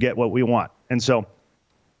to get what we want. And so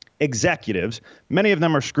executives, many of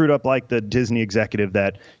them are screwed up like the Disney executive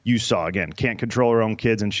that you saw. Again, can't control her own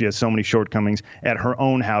kids, and she has so many shortcomings at her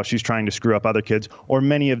own house. She's trying to screw up other kids, or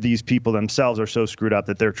many of these people themselves are so screwed up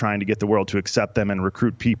that they're trying to get the world to accept them and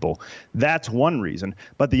recruit people. That's one reason.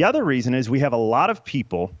 But the other reason is we have a lot of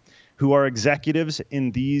people who are executives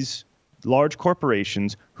in these large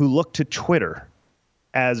corporations who look to Twitter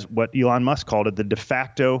as what Elon Musk called it, the de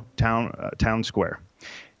facto town square.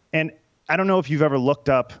 And I don't know if you've ever looked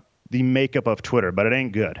up the makeup of Twitter, but it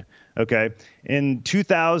ain't good, okay? In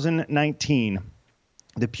 2019,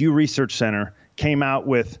 the Pew Research Center came out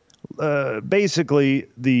with basically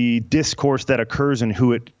the discourse that occurs and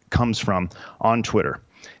who it comes from on Twitter.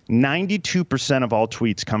 92% of all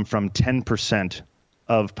tweets come from 10%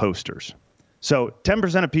 of posters. So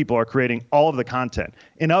 10% of people are creating all of the content.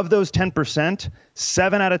 And of those 10%,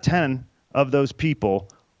 7 out of 10 of those people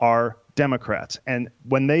are Democrats. And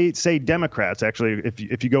when they say Democrats, actually,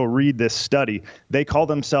 if you go read this study, they call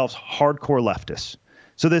themselves hardcore leftists.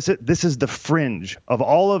 So this is the fringe of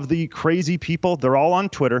all of the crazy people. They're all on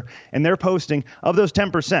Twitter, and they're posting, of those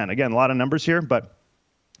 10%, again, a lot of numbers here, but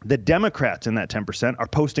the Democrats in that 10% are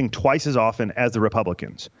posting twice as often as the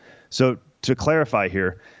Republicans. So to clarify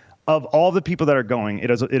here, of all the people that are going,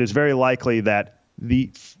 it is very likely that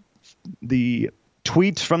the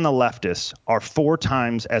tweets from the leftists are 4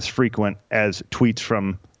 times as frequent as tweets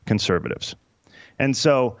from conservatives. And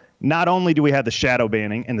so not only do we have the shadow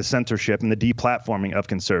banning and the censorship and the deplatforming of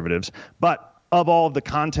conservatives, but of all of the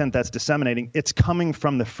content that's disseminating, it's coming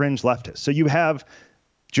from the fringe leftists. So you have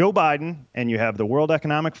Joe Biden and you have the World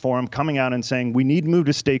Economic Forum coming out and saying we need to move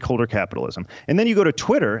to stakeholder capitalism. And then you go to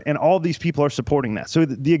Twitter and all of these people are supporting that. So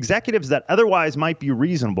the executives that otherwise might be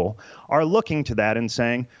reasonable are looking to that and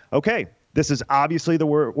saying, okay, this is obviously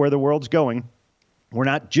where the world's going. We're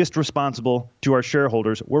not just responsible to our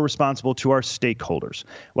shareholders, we're responsible to our stakeholders.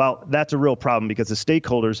 Well, that's a real problem because the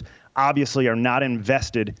stakeholders obviously are not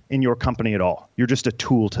invested in your company at all. You're just a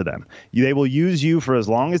tool to them. They will use you for as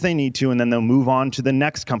long as they need to, and then they'll move on to the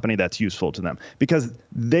next company that's useful to them because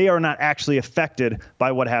they are not actually affected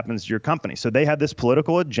by what happens to your company. So they have this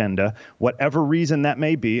political agenda, whatever reason that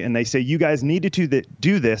may be, and they say, you guys need to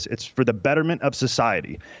do this. It's for the betterment of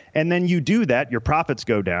society. And then you do that, your profits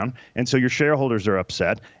go down, and so your shareholders are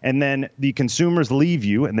upset, and then the consumers leave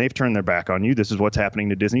you, and they've turned their back on you. This is what's happening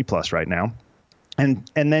to Disney Plus right now. And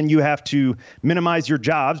then you have to minimize your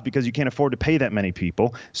jobs because you can't afford to pay that many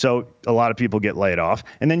people. So a lot of people get laid off.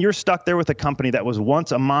 And then you're stuck there with a company that was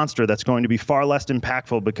once a monster that's going to be far less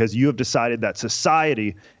impactful because you have decided that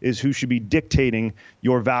society is who should be dictating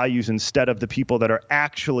your values instead of the people that are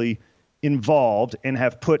actually involved and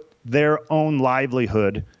have put their own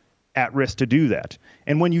livelihood at risk to do that.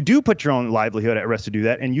 And when you do put your own livelihood at risk to do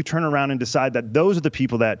that, and you turn around and decide that those are the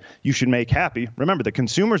people that you should make happy, remember, the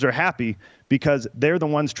consumers are happy because they're the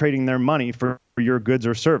ones trading their money for your goods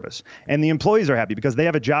or service. And the employees are happy because they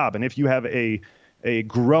have a job. And if you have a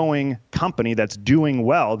growing company that's doing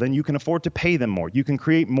well, then you can afford to pay them more. You can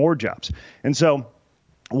create more jobs. And so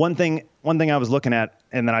one thing I was looking at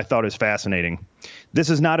and that I thought is fascinating, this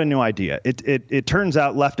is not a new idea. It turns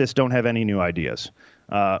out leftists don't have any new ideas.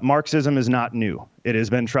 Marxism is not new. It has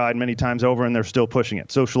been tried many times over, and they're still pushing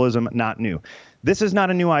it. Socialism, not new. This is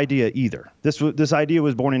not a new idea either. This idea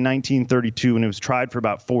was born in 1932, and it was tried for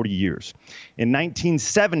about 40 years. In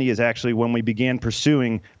 1970 is actually when we began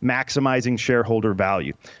pursuing maximizing shareholder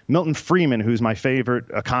value. Milton Friedman, who's my favorite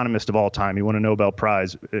economist of all time, he won a Nobel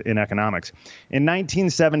Prize in economics. In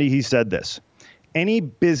 1970, he said this: any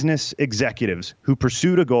business executives who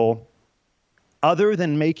pursued a goal other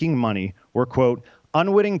than making money were, quote,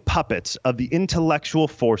 unwitting puppets of the intellectual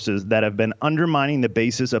forces that have been undermining the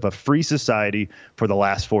basis of a free society for the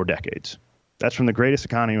last 4 decades. That's from the greatest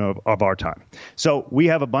economy of our time. So we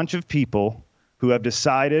have a bunch of people who have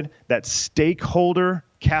decided that stakeholder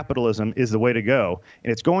capitalism is the way to go,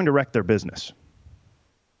 and it's going to wreck their business.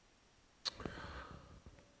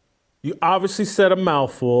 You obviously said a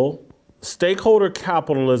mouthful. Stakeholder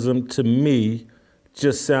capitalism, to me,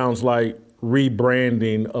 just sounds like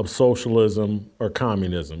rebranding of socialism or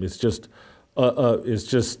communism. It's just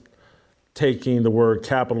taking the word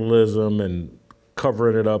capitalism and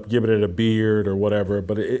covering it up, giving it a beard or whatever.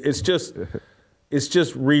 But it's just it's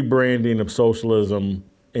just rebranding of socialism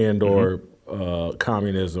and or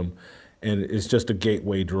communism, and it's just a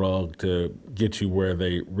gateway drug to get you where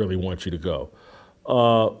they really want you to go.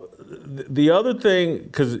 The other thing,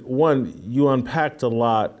 because one, you unpacked a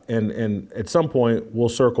lot, and at some point we'll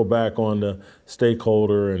circle back on the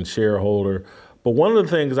stakeholder and shareholder. But one of the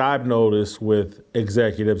things I've noticed with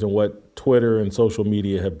executives and what Twitter and social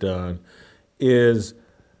media have done is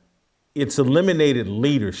it's eliminated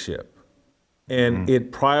leadership, and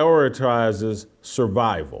it prioritizes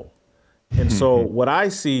survival. And so what I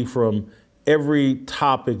see from every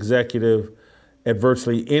top executive at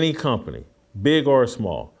virtually any company, big or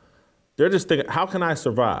small, they're just thinking, how can I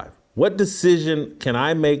survive? What decision can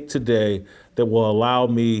I make today that will allow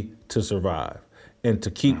me to survive and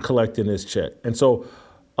to keep collecting this check? And so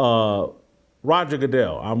Roger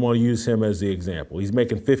Goodell, I'm going to use him as the example. He's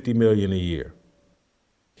making $50 million a year.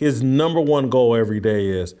 His number one goal every day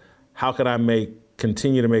is, how can I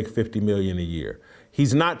continue to make $50 million a year?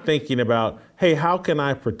 He's not thinking about, hey, how can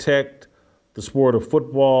I protect the sport of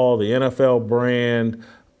football, the NFL brand?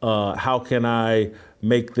 How can I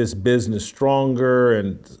make this business stronger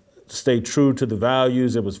and stay true to the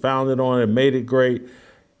values it was founded on and made it great?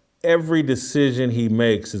 Every decision he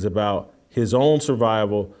makes is about his own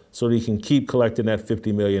survival so that he can keep collecting that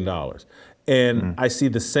 $50 million. And I see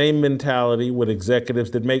the same mentality with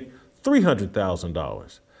executives that make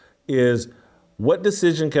 $300,000 is, what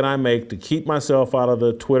decision can I make to keep myself out of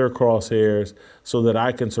the Twitter crosshairs so that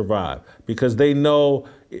I can survive? Because they know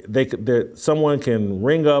that someone can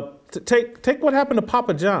ring up. Take what happened to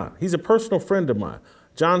Papa John. He's a personal friend of mine.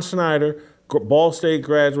 John Schneider, Ball State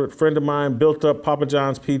graduate, friend of mine, built up Papa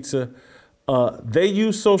John's Pizza. They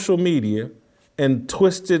used social media and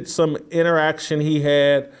twisted some interaction he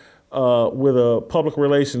had with a public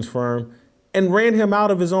relations firm and ran him out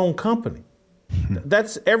of his own company.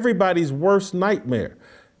 That's everybody's worst nightmare.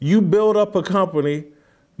 You build up a company,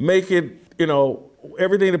 make it,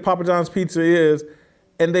 everything that Papa John's Pizza is,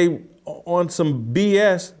 and they, on some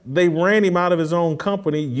BS, they ran him out of his own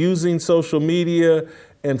company using social media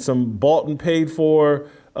and some bought and paid for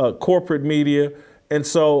corporate media. And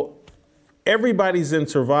so everybody's in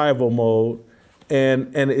survival mode,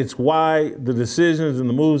 and it's why the decisions and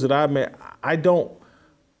the moves that I made,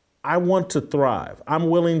 I want to thrive.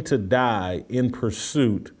 I'm willing to die in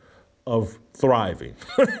pursuit of thriving.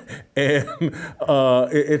 And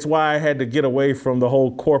it's why I had to get away from the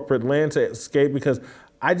whole corporate landscape, because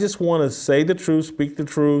I just want to say the truth, speak the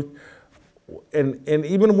truth. And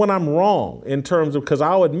even when I'm wrong, in terms of, because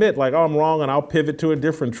I'll admit, I'm wrong, and I'll pivot to a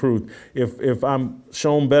different truth if I'm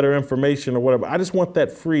shown better information or whatever. I just want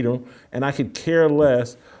that freedom, and I could care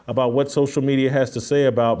less about what social media has to say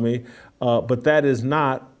about me. But that is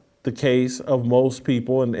not the case of most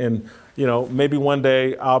people. And maybe one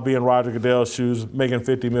day I'll be in Roger Goodell's shoes making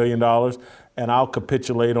 $50 million, and I'll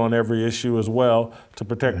capitulate on every issue as well to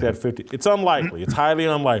protect that 50. It's unlikely. It's highly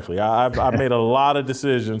unlikely. I've made a lot of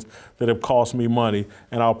decisions that have cost me money,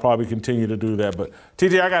 and I'll probably continue to do that. But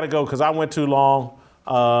TJ, I got to go because I went too long.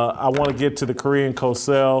 I want to get to the Korean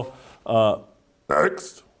Cosell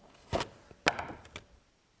next.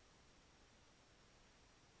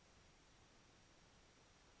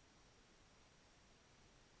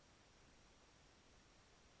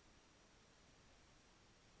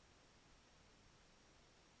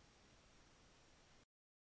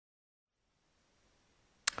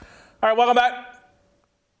 All right, welcome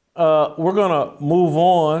back. We're going to move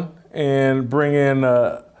on and bring in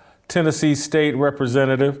Tennessee State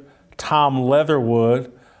Representative Tom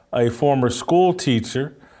Leatherwood, a former school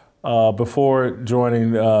teacher before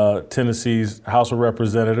joining Tennessee's House of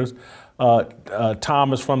Representatives.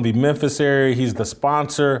 Tom is from the Memphis area. He's the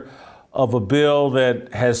sponsor of a bill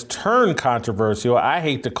that has turned controversial. I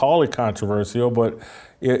hate to call it controversial, but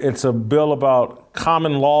it's a bill about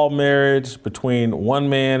common law marriage between one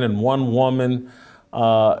man and one woman.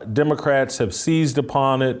 Democrats have seized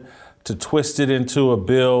upon it to twist it into a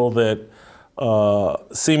bill that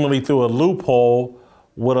seemingly through a loophole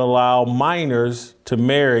would allow minors to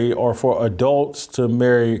marry, or for adults to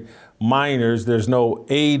marry minors. There's no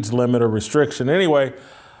age limit or restriction. Anyway,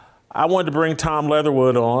 I wanted to bring Tom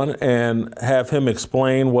Leatherwood on and have him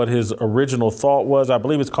explain what his original thought was. I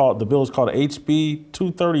believe the bill is called HB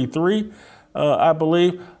 233, I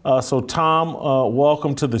believe. So Tom,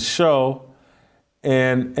 welcome to the show.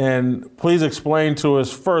 And please explain to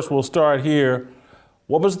us, first, we'll start here.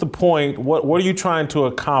 What was the point? What are you trying to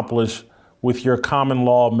accomplish with your common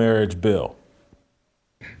law marriage bill?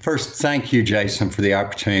 First, thank you, Jason, for the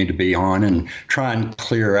opportunity to be on and try and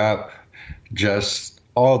clear up just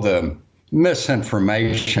all the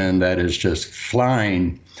misinformation that is just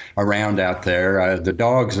flying around out there. The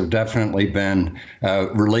dogs have definitely been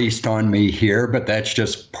released on me here, but that's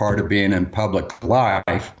just part of being in public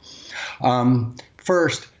life.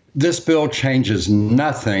 First, this bill changes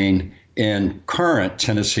nothing in current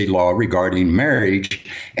Tennessee law regarding marriage,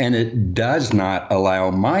 and it does not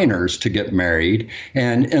allow minors to get married.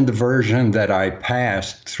 And in the version that I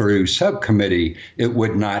passed through subcommittee, it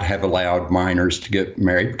would not have allowed minors to get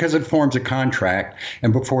married because it forms a contract,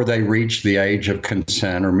 and before they reach the age of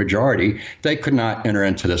consent or majority, they could not enter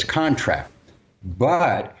into this contract.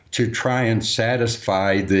 But to try and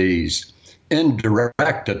satisfy these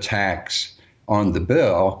indirect attacks on the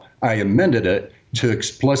bill, I amended it to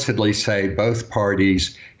explicitly say both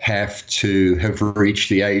parties have to have reached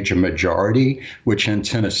the age of majority, which in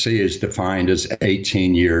Tennessee is defined as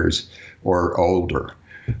 18 years or older.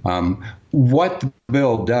 What the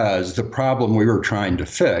bill does, the problem we were trying to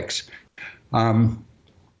fix,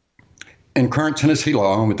 in current Tennessee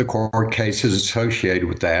law and with the court cases associated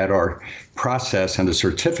with that, our process and the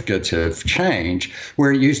certificates have changed,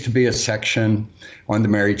 where it used to be a section on the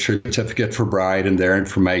marriage certificate for bride and their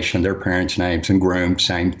information, their parents' names, and groom,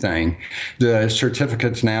 same thing. The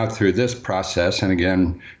certificates now through this process, and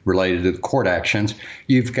again, related to the court actions,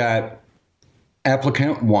 you've got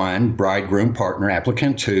applicant 1, bridegroom partner,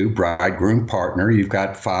 applicant 2, bridegroom partner. You've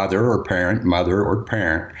got father or parent, mother or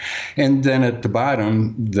parent. And then at the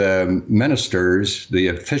bottom, the ministers, the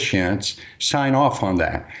officiants, sign off on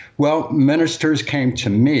that. Well, ministers came to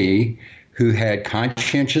me who had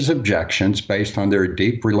conscientious objections based on their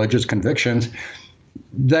deep religious convictions.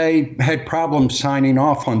 They had problems signing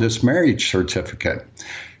off on this marriage certificate.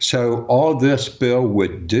 So all this bill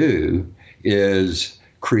would do is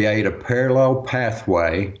create a parallel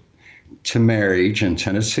pathway to marriage in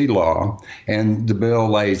Tennessee law, and the bill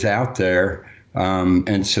lays out there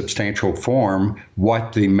in substantial form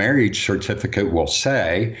what the marriage certificate will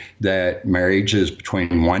say, that marriage is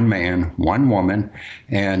between one man, one woman,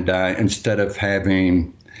 and instead of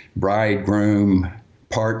having bridegroom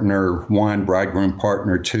partner 1, bridegroom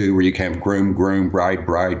partner 2, where you can have groom, groom, bride,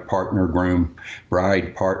 bride, partner, groom,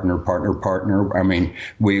 bride, partner, partner, partner. I mean,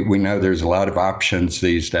 we know there's a lot of options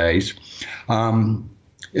these days.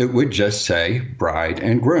 It would just say bride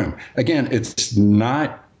and groom. Again, it's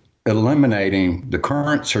not eliminating the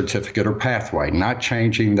current certificate or pathway, not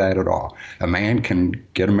changing that at all. A man can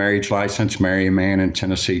get a marriage license, marry a man in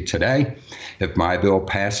Tennessee today. If my bill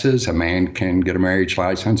passes, a man can get a marriage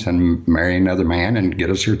license and marry another man and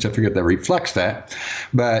get a certificate that reflects that.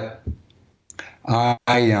 But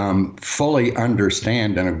I fully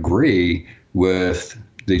understand and agree with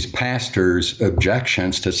these pastors'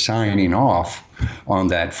 objections to signing off on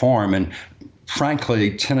that form. And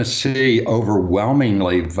frankly, Tennessee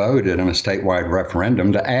overwhelmingly voted in a statewide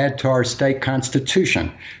referendum to add to our state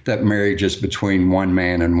constitution that marriage is between one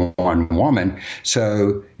man and one woman.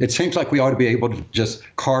 So it seems like we ought to be able to just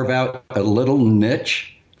carve out a little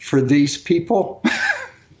niche for these people.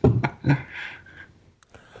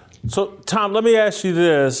 So, Tom, let me ask you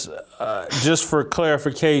this, just for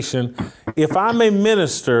clarification. If I'm a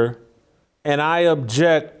minister and I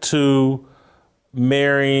object to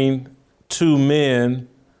marrying two men,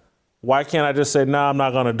 why can't I just say, no, I'm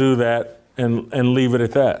not going to do that and leave it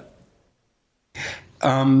at that?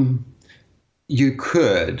 You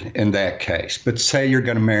could in that case, but say you're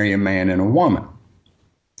going to marry a man and a woman.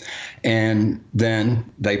 And then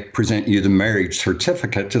they present you the marriage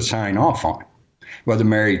certificate to sign off on. Well, the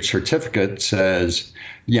marriage certificate says,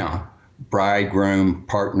 bridegroom,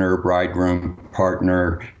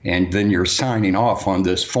 partner, and then you're signing off on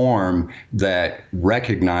this form that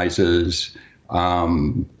recognizes,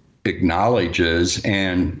 acknowledges,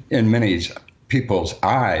 and in many people's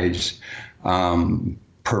eyes,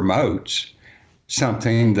 promotes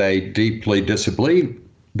something they deeply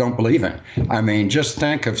don't believe in. I mean, just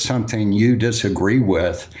think of something you disagree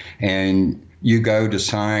with and you go to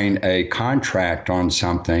sign a contract on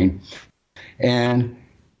something, and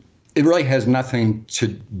it really has nothing to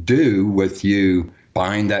do with you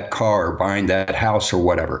buying that car or buying that house or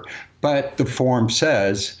whatever. But the form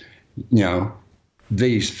says,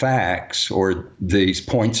 these facts or these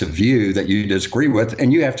points of view that you disagree with,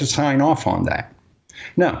 and you have to sign off on that.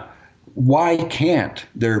 Now, why can't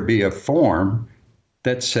there be a form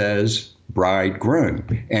that says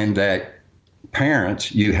bridegroom and that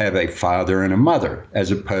parents, you have a father and a mother as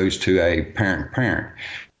opposed to a parent?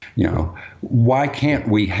 Why can't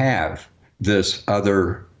we have this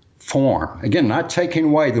other form? Again, not taking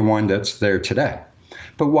away the one that's there today,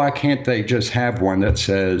 But why can't they just have one that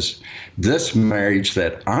says, this marriage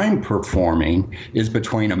that I'm performing is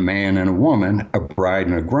between a man and a woman, a bride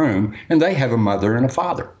and a groom, and they have a mother and a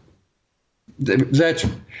father? That's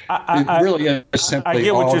really is simply I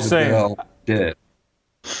get what all you're the saying. bill did.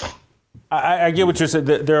 I get what you're saying.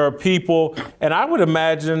 There are people, and I would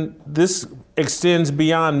imagine this extends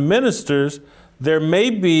beyond ministers. There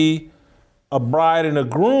may be a bride and a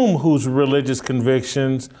groom whose religious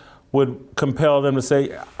convictions would compel them to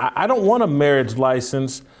say, I don't want a marriage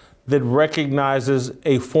license that recognizes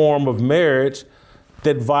a form of marriage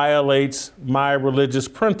that violates my religious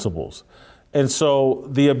principles. And so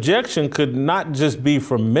the objection could not just be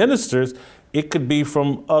from ministers, it could be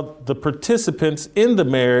from the participants in the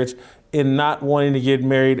marriage in not wanting to get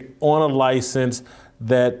married on a license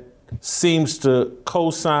that seems to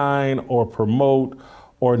co-sign or promote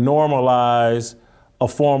or normalize a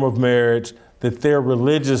form of marriage that their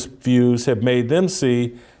religious views have made them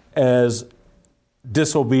see as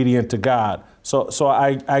disobedient to God. So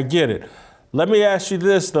I get it. Let me ask you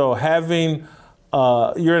this though,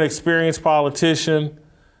 you're an experienced politician,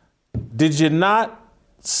 did you not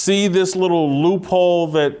see this little loophole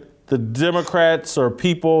that the Democrats or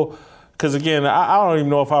people, because again, I don't even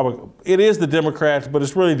know it is the Democrats, but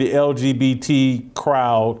it's really the LGBT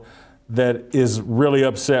crowd that is really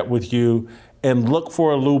upset with you and look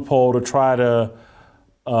for a loophole to try to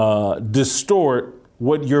distort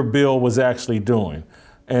what your bill was actually doing.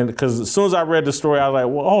 And because as soon as I read the story, I was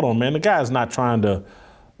like, well, hold on, man, the guy's not trying to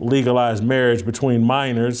legalize marriage between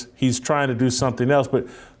minors. He's trying to do something else. But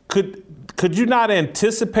could you not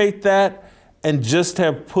anticipate that and just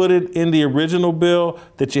have put it in the original bill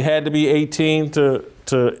that you had to be 18 to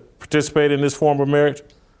participate in this form of marriage?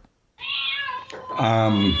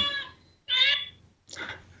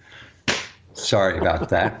 Sorry about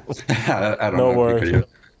that. I don't know. No worries.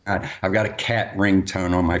 I've got a cat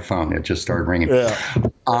ringtone on my phone. It just started ringing.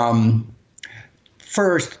 Yeah.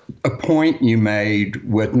 First, a point you made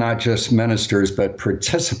with not just ministers, but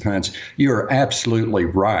participants, you're absolutely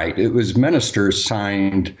right. It was ministers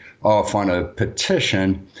signed off on a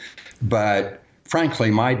petition, but frankly,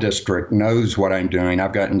 my district knows what I'm doing.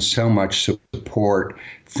 I've gotten so much support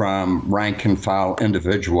from rank and file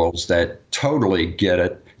individuals that totally get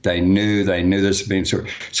it. They knew this had been so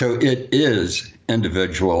it is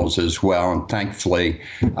individuals as well. And thankfully,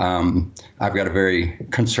 I've got a very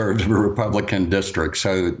conservative Republican district,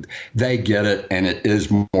 so they get it, and it is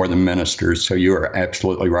more than ministers. So you are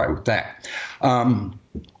absolutely right with that.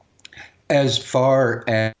 As far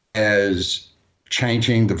as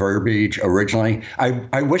changing the verbiage originally,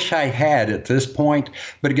 I wish I had at this point,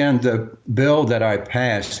 but again, the bill that I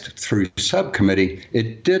passed through subcommittee,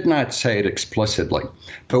 it did not say it explicitly,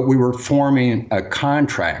 but we were forming a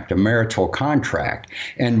contract, a marital contract,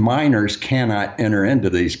 and minors cannot enter into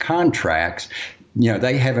these contracts. You know,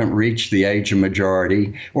 they haven't reached the age of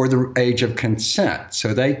majority or the age of consent,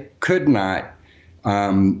 so they could not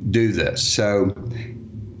do this. So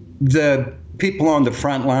the people on the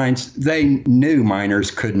front lines, they knew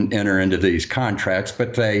minors couldn't enter into these contracts,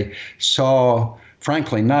 but they saw,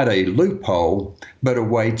 frankly, not a loophole, but a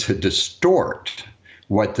way to distort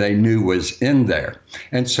what they knew was in there.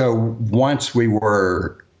 And so once we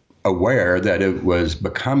were aware that it was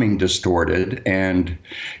becoming distorted, and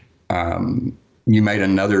you made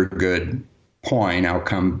another good point I'll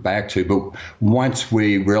come back to, but once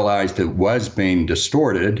we realized it was being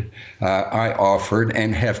distorted, I offered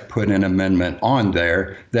and have put an amendment on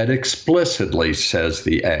there that explicitly says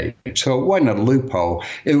the age. So it wasn't a loophole.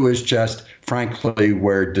 It was just, frankly,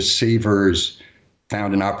 where deceivers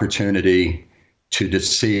found an opportunity to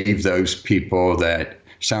deceive those people that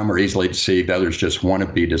some are easily deceived, others just want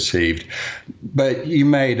to be deceived. But you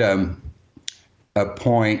made a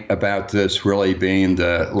point about this really being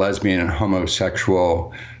the lesbian and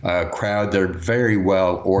homosexual crowd. They're very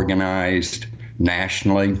well organized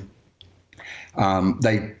nationally.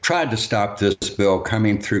 They tried to stop this bill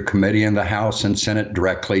coming through committee in the House and Senate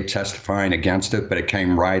directly testifying against it, but it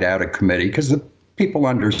came right out of committee because the people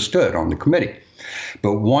understood on the committee.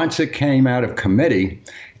 But once it came out of committee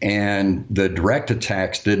and the direct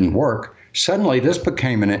attacks didn't work, suddenly this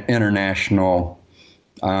became an international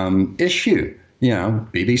issue. You know,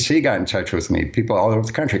 BBC got in touch with me, people all over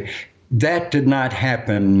the country. That did not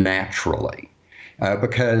happen naturally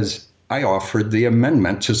because I offered the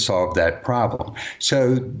amendment to solve that problem.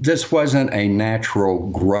 So this wasn't a natural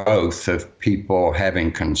growth of people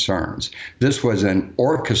having concerns. This was an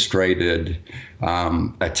orchestrated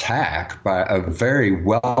attack by a very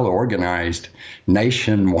well-organized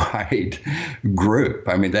nationwide group.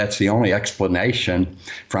 I mean, that's the only explanation,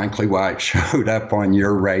 frankly, why it showed up on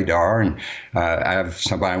your radar. And I have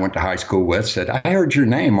somebody I went to high school with said, I heard your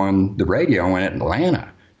name on the radio in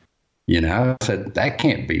Atlanta. I said, that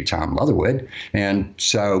can't be Tom Leatherwood. And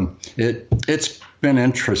so it's been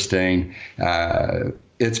interesting.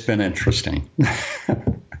 It's been interesting.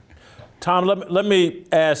 Tom, let me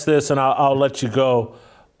ask this, and I'll let you go.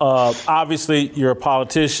 Obviously, you're a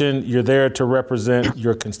politician. You're there to represent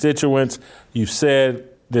your constituents. You've said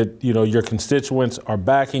that your constituents are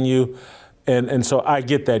backing you, and so I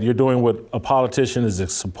get that. You're doing what a politician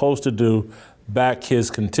is supposed to do. Back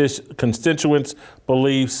his constituents'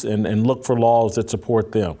 beliefs and look for laws that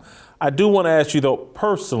support them. I do want to ask you, though,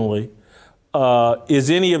 personally, is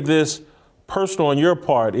any of this personal on your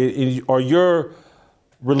part? Are your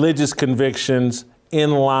religious convictions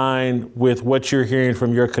in line with what you're hearing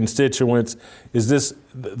from your constituents? Is this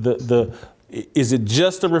is it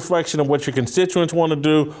just a reflection of what your constituents want to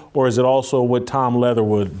do, or is it also what Tom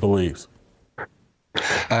Leatherwood believes?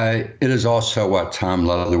 It is also what Tom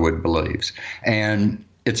Leatherwood believes. And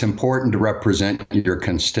it's important to represent your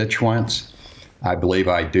constituents. I believe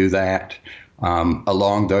I do that.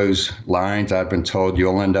 Along those lines, I've been told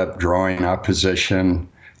you'll end up drawing opposition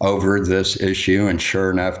over this issue. And sure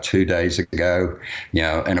enough, 2 days ago,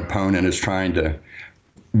 an opponent is trying to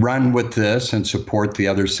run with this and support the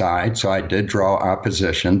other side. So I did draw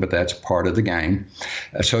opposition, but that's part of the game.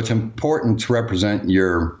 So it's important to represent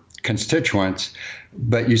your constituents.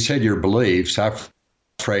 But you said your beliefs. I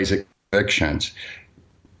phrase it convictions.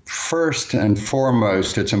 First and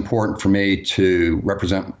foremost, it's important for me to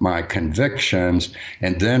represent my convictions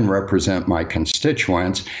and then represent my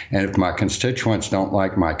constituents. And if my constituents don't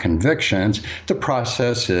like my convictions, the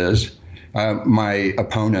process is my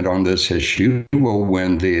opponent on this issue will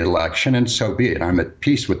win the election, and so be it. I'm at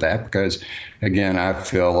peace with that because, again, I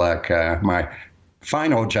feel like my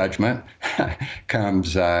final judgment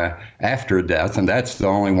comes after death, and that's the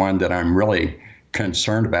only one that I'm really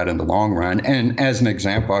concerned about in the long run. And as an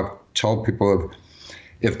example, I've told people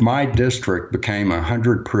if my district became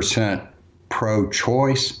 100%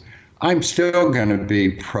 pro-choice, I'm still going to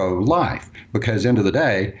be pro-life because end of the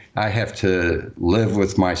day, I have to live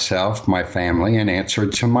with myself, my family, and answer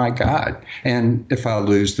to my God. And if I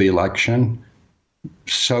lose the election,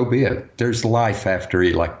 so be it. There's life after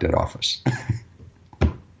elected office.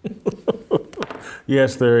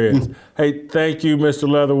 Yes, there is. Hey, thank you, Mr.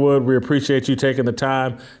 Leatherwood. We appreciate you taking the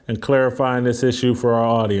time and clarifying this issue for our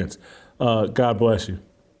audience. God bless you.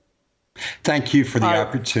 Thank you for the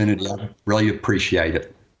opportunity. I really appreciate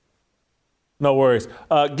it. No worries.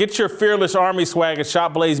 Get your Fearless Army swag at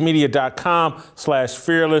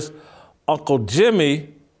shopblazemedia.com/fearless. Uncle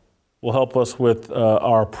Jimmy will help us with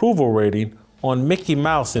our approval rating on Mickey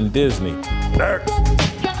Mouse and Disney. Next.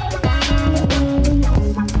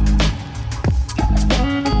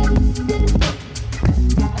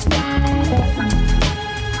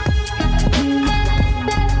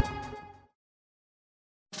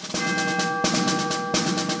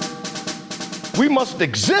 We must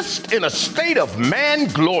exist in a state of man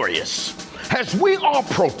glorious, as we are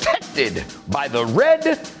protected by the red,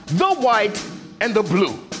 the white, and the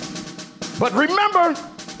blue. But remember,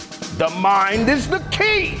 the mind is the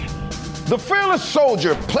key. The fearless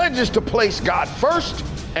soldier pledges to place God first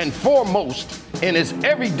and foremost in his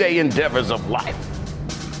everyday endeavors of life.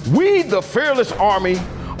 We, the fearless army,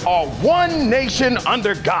 are one nation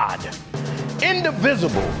under God,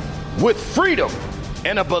 indivisible, with freedom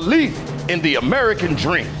and a belief in the American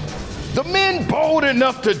dream. The men bold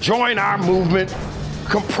enough to join our movement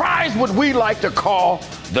comprise what we like to call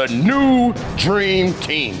the New Dream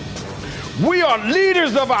Team. We are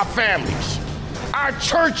leaders of our families, our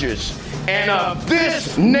churches, and of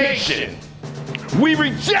this nation. We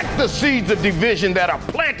reject the seeds of division that are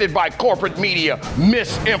planted by corporate media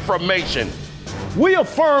misinformation. We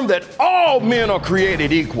affirm that all men are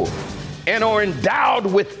created equal and are endowed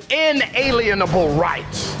with inalienable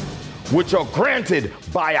rights, which are granted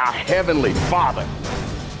by our Heavenly Father.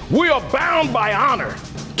 We are bound by honor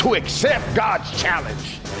to accept God's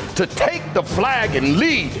challenge, to take the flag and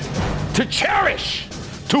lead, to cherish,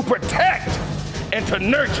 to protect, and to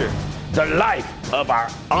nurture the life of our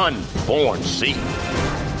unborn seed.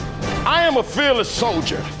 I am a fearless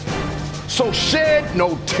soldier, so shed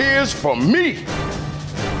no tears for me.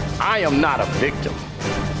 I am not a victim.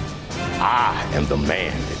 I am the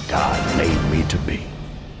man that God made me to be.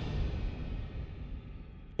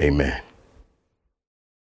 Amen.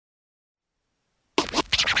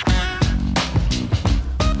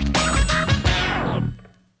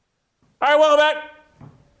 All right, welcome back.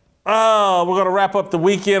 We're going to wrap up the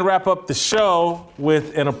weekend, wrap up the show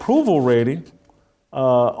with an approval rating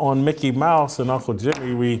on Mickey Mouse and Uncle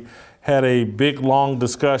Jimmy. We had a big, long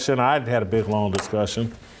discussion. I had a big, long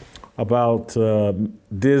discussion about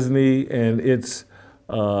Disney and its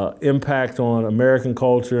impact on American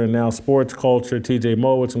culture and now sports culture. TJ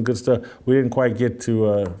Moe with some good stuff. We didn't quite get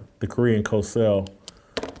to the Korean Cosell.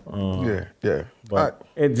 Yeah. But,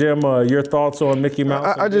 and Jim, your thoughts on Mickey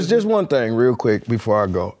Mouse? I just one thing real quick before I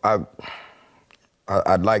go.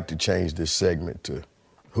 I'd like to change this segment to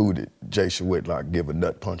who did Jason Whitlock give a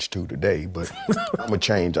nut punch to today, but I'm gonna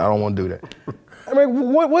change. I don't want to do that. I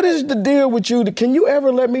mean, what is the deal with you? Can you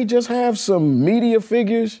ever let me just have some media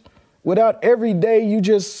figures without every day you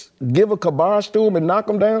just give a kibosh to them and knock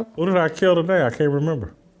them down? Who did I kill today? I can't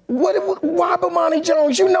remember. Why Bomani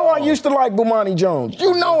Jones? You know I used to like Bomani Jones.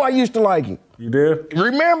 You know I used to like him. You did?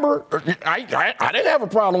 Remember, I didn't have a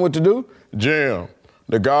problem with the dude. Jim,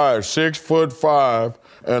 the guy is 6'5"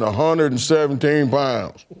 and 117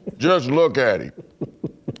 pounds. Just look at him.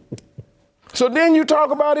 So then you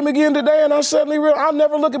talk about him again today, and I suddenly realized I'll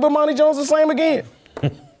never look at Bomani Jones the same again.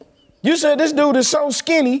 You said this dude is so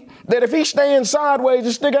skinny that if he stands sideways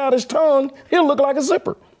and stick out his tongue, he'll look like a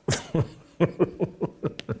zipper.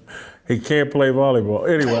 He can't play volleyball.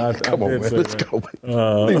 Anyway, Come on, man. Let's go.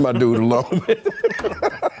 Leave my dude alone.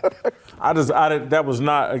 That was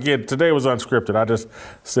not, again, today was unscripted. I just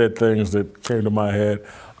said things that came to my head.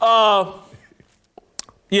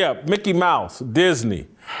 Yeah, Mickey Mouse, Disney,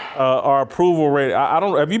 our approval rate.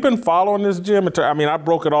 Have you been following this, Jim? I mean, I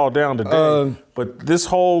broke it all down today, but this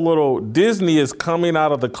whole Disney is coming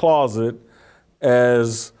out of the closet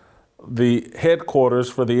as the headquarters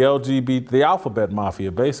for the the alphabet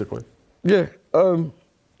mafia, basically. Yeah.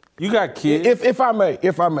 You got kids. If I may.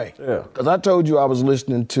 Yeah. Because I told you I was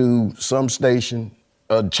listening to some station,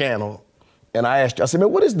 channel, and I asked you, I said,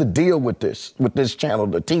 man, what is the deal with this channel,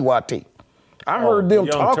 the TYT? I heard them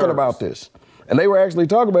talking about this. And they were actually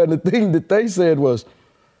talking about it. And the thing that they said was,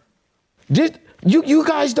 you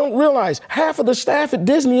guys don't realize half of the staff at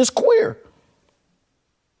Disney is queer.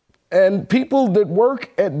 And people that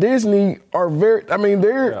work at Disney are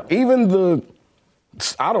even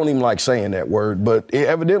I don't even like saying that word, but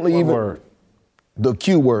evidently the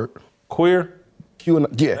Q word. Queer?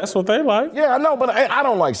 Yeah. That's what they like. Yeah, I know, but I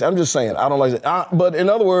don't like it. I'm just saying, I don't like it. But in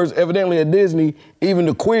other words, evidently at Disney, even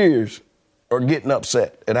the queers are getting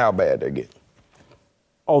upset at how bad they're getting.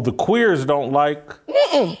 Oh, the queers don't like?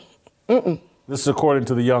 This is according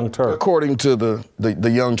to the Young Turks. According to the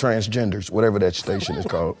Young Transgenders, whatever that station is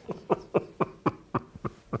called.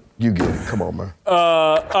 You get it. Come on, man.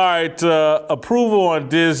 All right. Approval on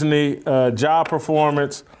Disney, job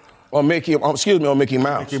performance. On Mickey Mouse. Mickey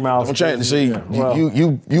Mouse. I'm trying to see. Yeah, well,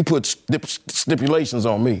 you put stipulations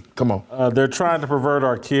on me. Come on. They're trying to pervert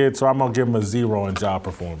our kids, so I'm going to give them a 0 in job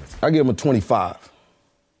performance. I give them a 25.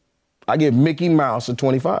 I give Mickey Mouse a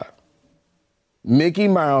 25. Mickey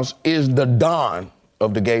Mouse is the Don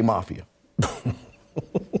of the gay mafia.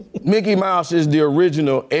 Mickey Mouse is the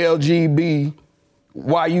original LGB.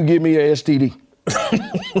 Why you give me a STD?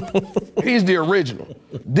 He's the original.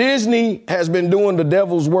 Disney has been doing the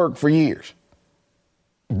devil's work for years.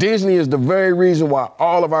 Disney is the very reason why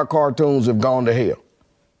all of our cartoons have gone to hell.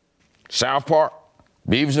 South Park,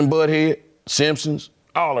 Beavis and Butthead, Simpsons,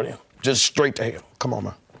 all of them. Just straight to hell. Come on,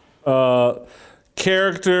 man.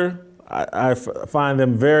 Character, I find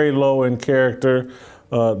them very low in character.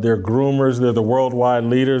 They're groomers. They're the worldwide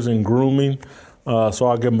leaders in grooming. So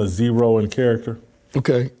I'll give them a 0 in character.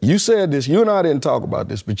 Okay. You said this. You and I didn't talk about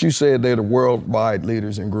this, but you said they're the worldwide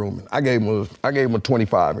leaders in grooming. I gave them a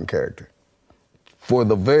 25 in character for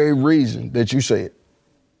the very reason that you said,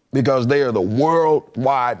 because they are the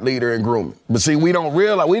worldwide leader in grooming. But see, we didn't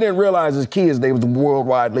realize as kids they was the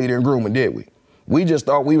worldwide leader in grooming, did we? We just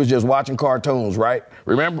thought we was just watching cartoons, right?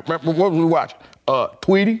 Remember what was we watching?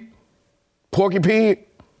 Tweety, Porky Pig,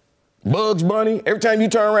 Bugs Bunny. Every time you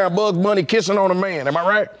turn around, Bugs Bunny kissing on a man. Am I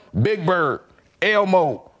right? Big Bird,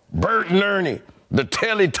 Elmo, Bert and Ernie, the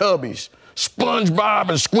Teletubbies, SpongeBob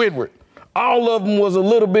and Squidward. All of them was a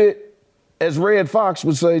little bit, as Red Fox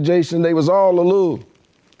would say, Jason, they was all a little.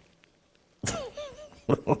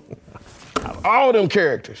 All them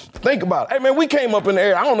characters. Think about it. Hey, man, we came up in the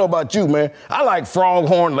air. I don't know about you, man. I like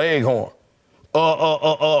Froghorn, Leghorn,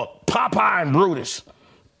 Popeye and Brutus.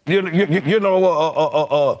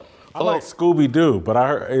 I like Scooby-Doo, but I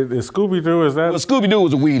heard, is Scooby-Doo, is that? Well, Scooby-Doo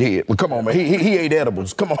was a weed head. But come on, man. He ate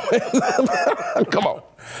edibles. Come on, man. Come on.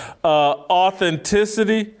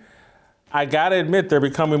 Authenticity. I got to admit, they're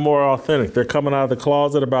becoming more authentic. They're coming out of the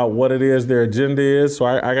closet about what it is their agenda is. So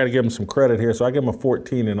I got to give them some credit here. So I give them a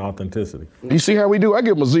 14 in authenticity. You see how we do? I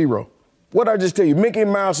give them a 0. What I just tell you, Mickey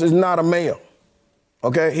Mouse is not a male.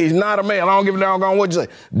 Okay? He's not a male. I don't give a doggone what you say.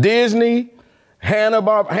 Disney,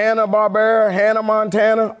 Hanna-Barbera, Hannah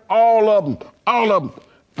Montana, all of them.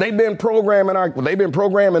 They've been programming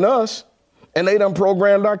us, and they done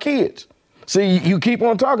programmed our kids. See, you keep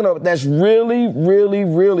on talking about it. That's really, really,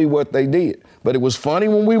 really what they did. But it was funny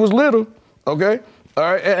when we was little, okay? All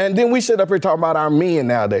right, and then we sit up here talking about our men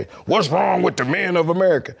nowadays. What's wrong with the men of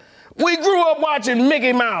America? We grew up watching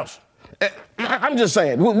Mickey Mouse. I'm just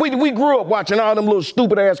saying, we grew up watching all them little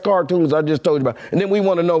stupid-ass cartoons I just told you about, and then we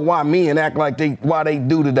want to know why men act like why they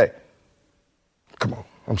do today. Come on,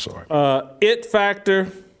 I'm sorry. It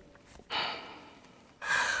factor.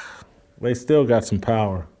 They still got some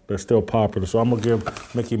power. They're still popular, so I'm gonna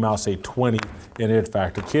give Mickey Mouse a 20 in it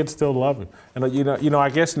factor. Kids still love it, and you know. I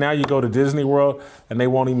guess now you go to Disney World and they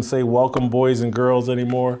won't even say welcome boys and girls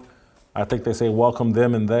anymore. I think they say welcome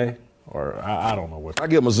them and they, or I don't know what. I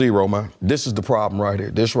give them a 0, man. This is the problem right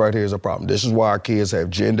here. This right here is a problem. This is why our kids have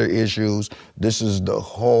gender issues. This is the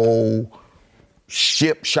whole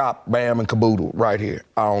shop, bam, and caboodle right here.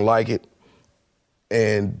 I don't like it.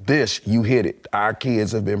 And this, you hit it. Our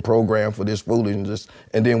kids have been programmed for this foolishness,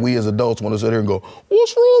 and then we as adults want to sit here and go,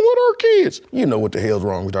 what's wrong with our kids? You know what the hell's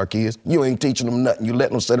wrong with our kids. You ain't teaching them nothing. You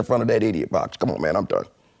letting them sit in front of that idiot box. Come on, man, I'm done.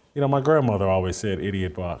 You know, my grandmother always said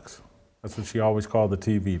idiot box. That's what she always called the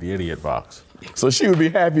TV, the idiot box. So she would be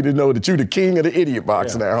happy to know that you're the king of the idiot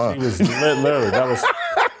box now, huh? She was literally, that was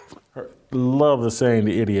love the saying,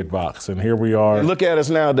 the idiot box. And here we are. Look at us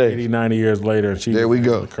nowadays. 80, 90 years later, and she's there we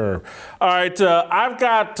go. The curve. All right, I've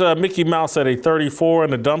got Mickey Mouse at a 34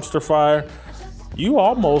 in the dumpster fire. You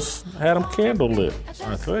almost had him candle lit,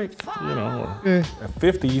 I think. You know, at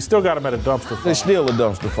 50, you still got him at a dumpster fire. It's still a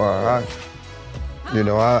dumpster fire.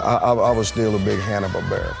 I was still a big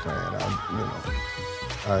Hanna-Barbera fan.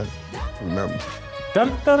 I remember.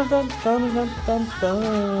 Dun, dun, dun, dun, dun, dun,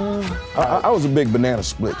 dun. I was a big Banana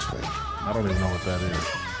Splits fan. I don't even know what that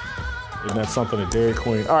is. Isn't that something at Dairy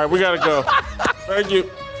Queen? All right, we got to go. Thank you.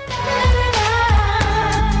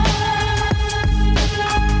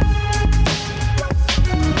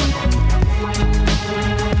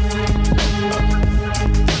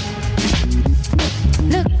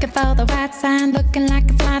 Looking for the right sign, looking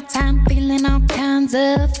like it's my time, feeling all kinds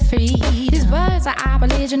of free. These words are our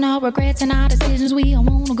religion, all regrets and our decisions. We all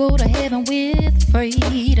wanna go to heaven with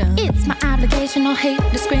freedom. It's my obligation, no hate,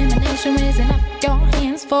 discrimination, raising up your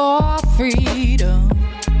hands for freedom.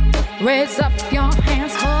 Raise up your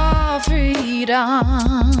hands for freedom.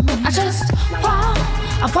 I just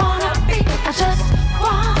wanna be, I just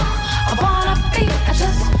want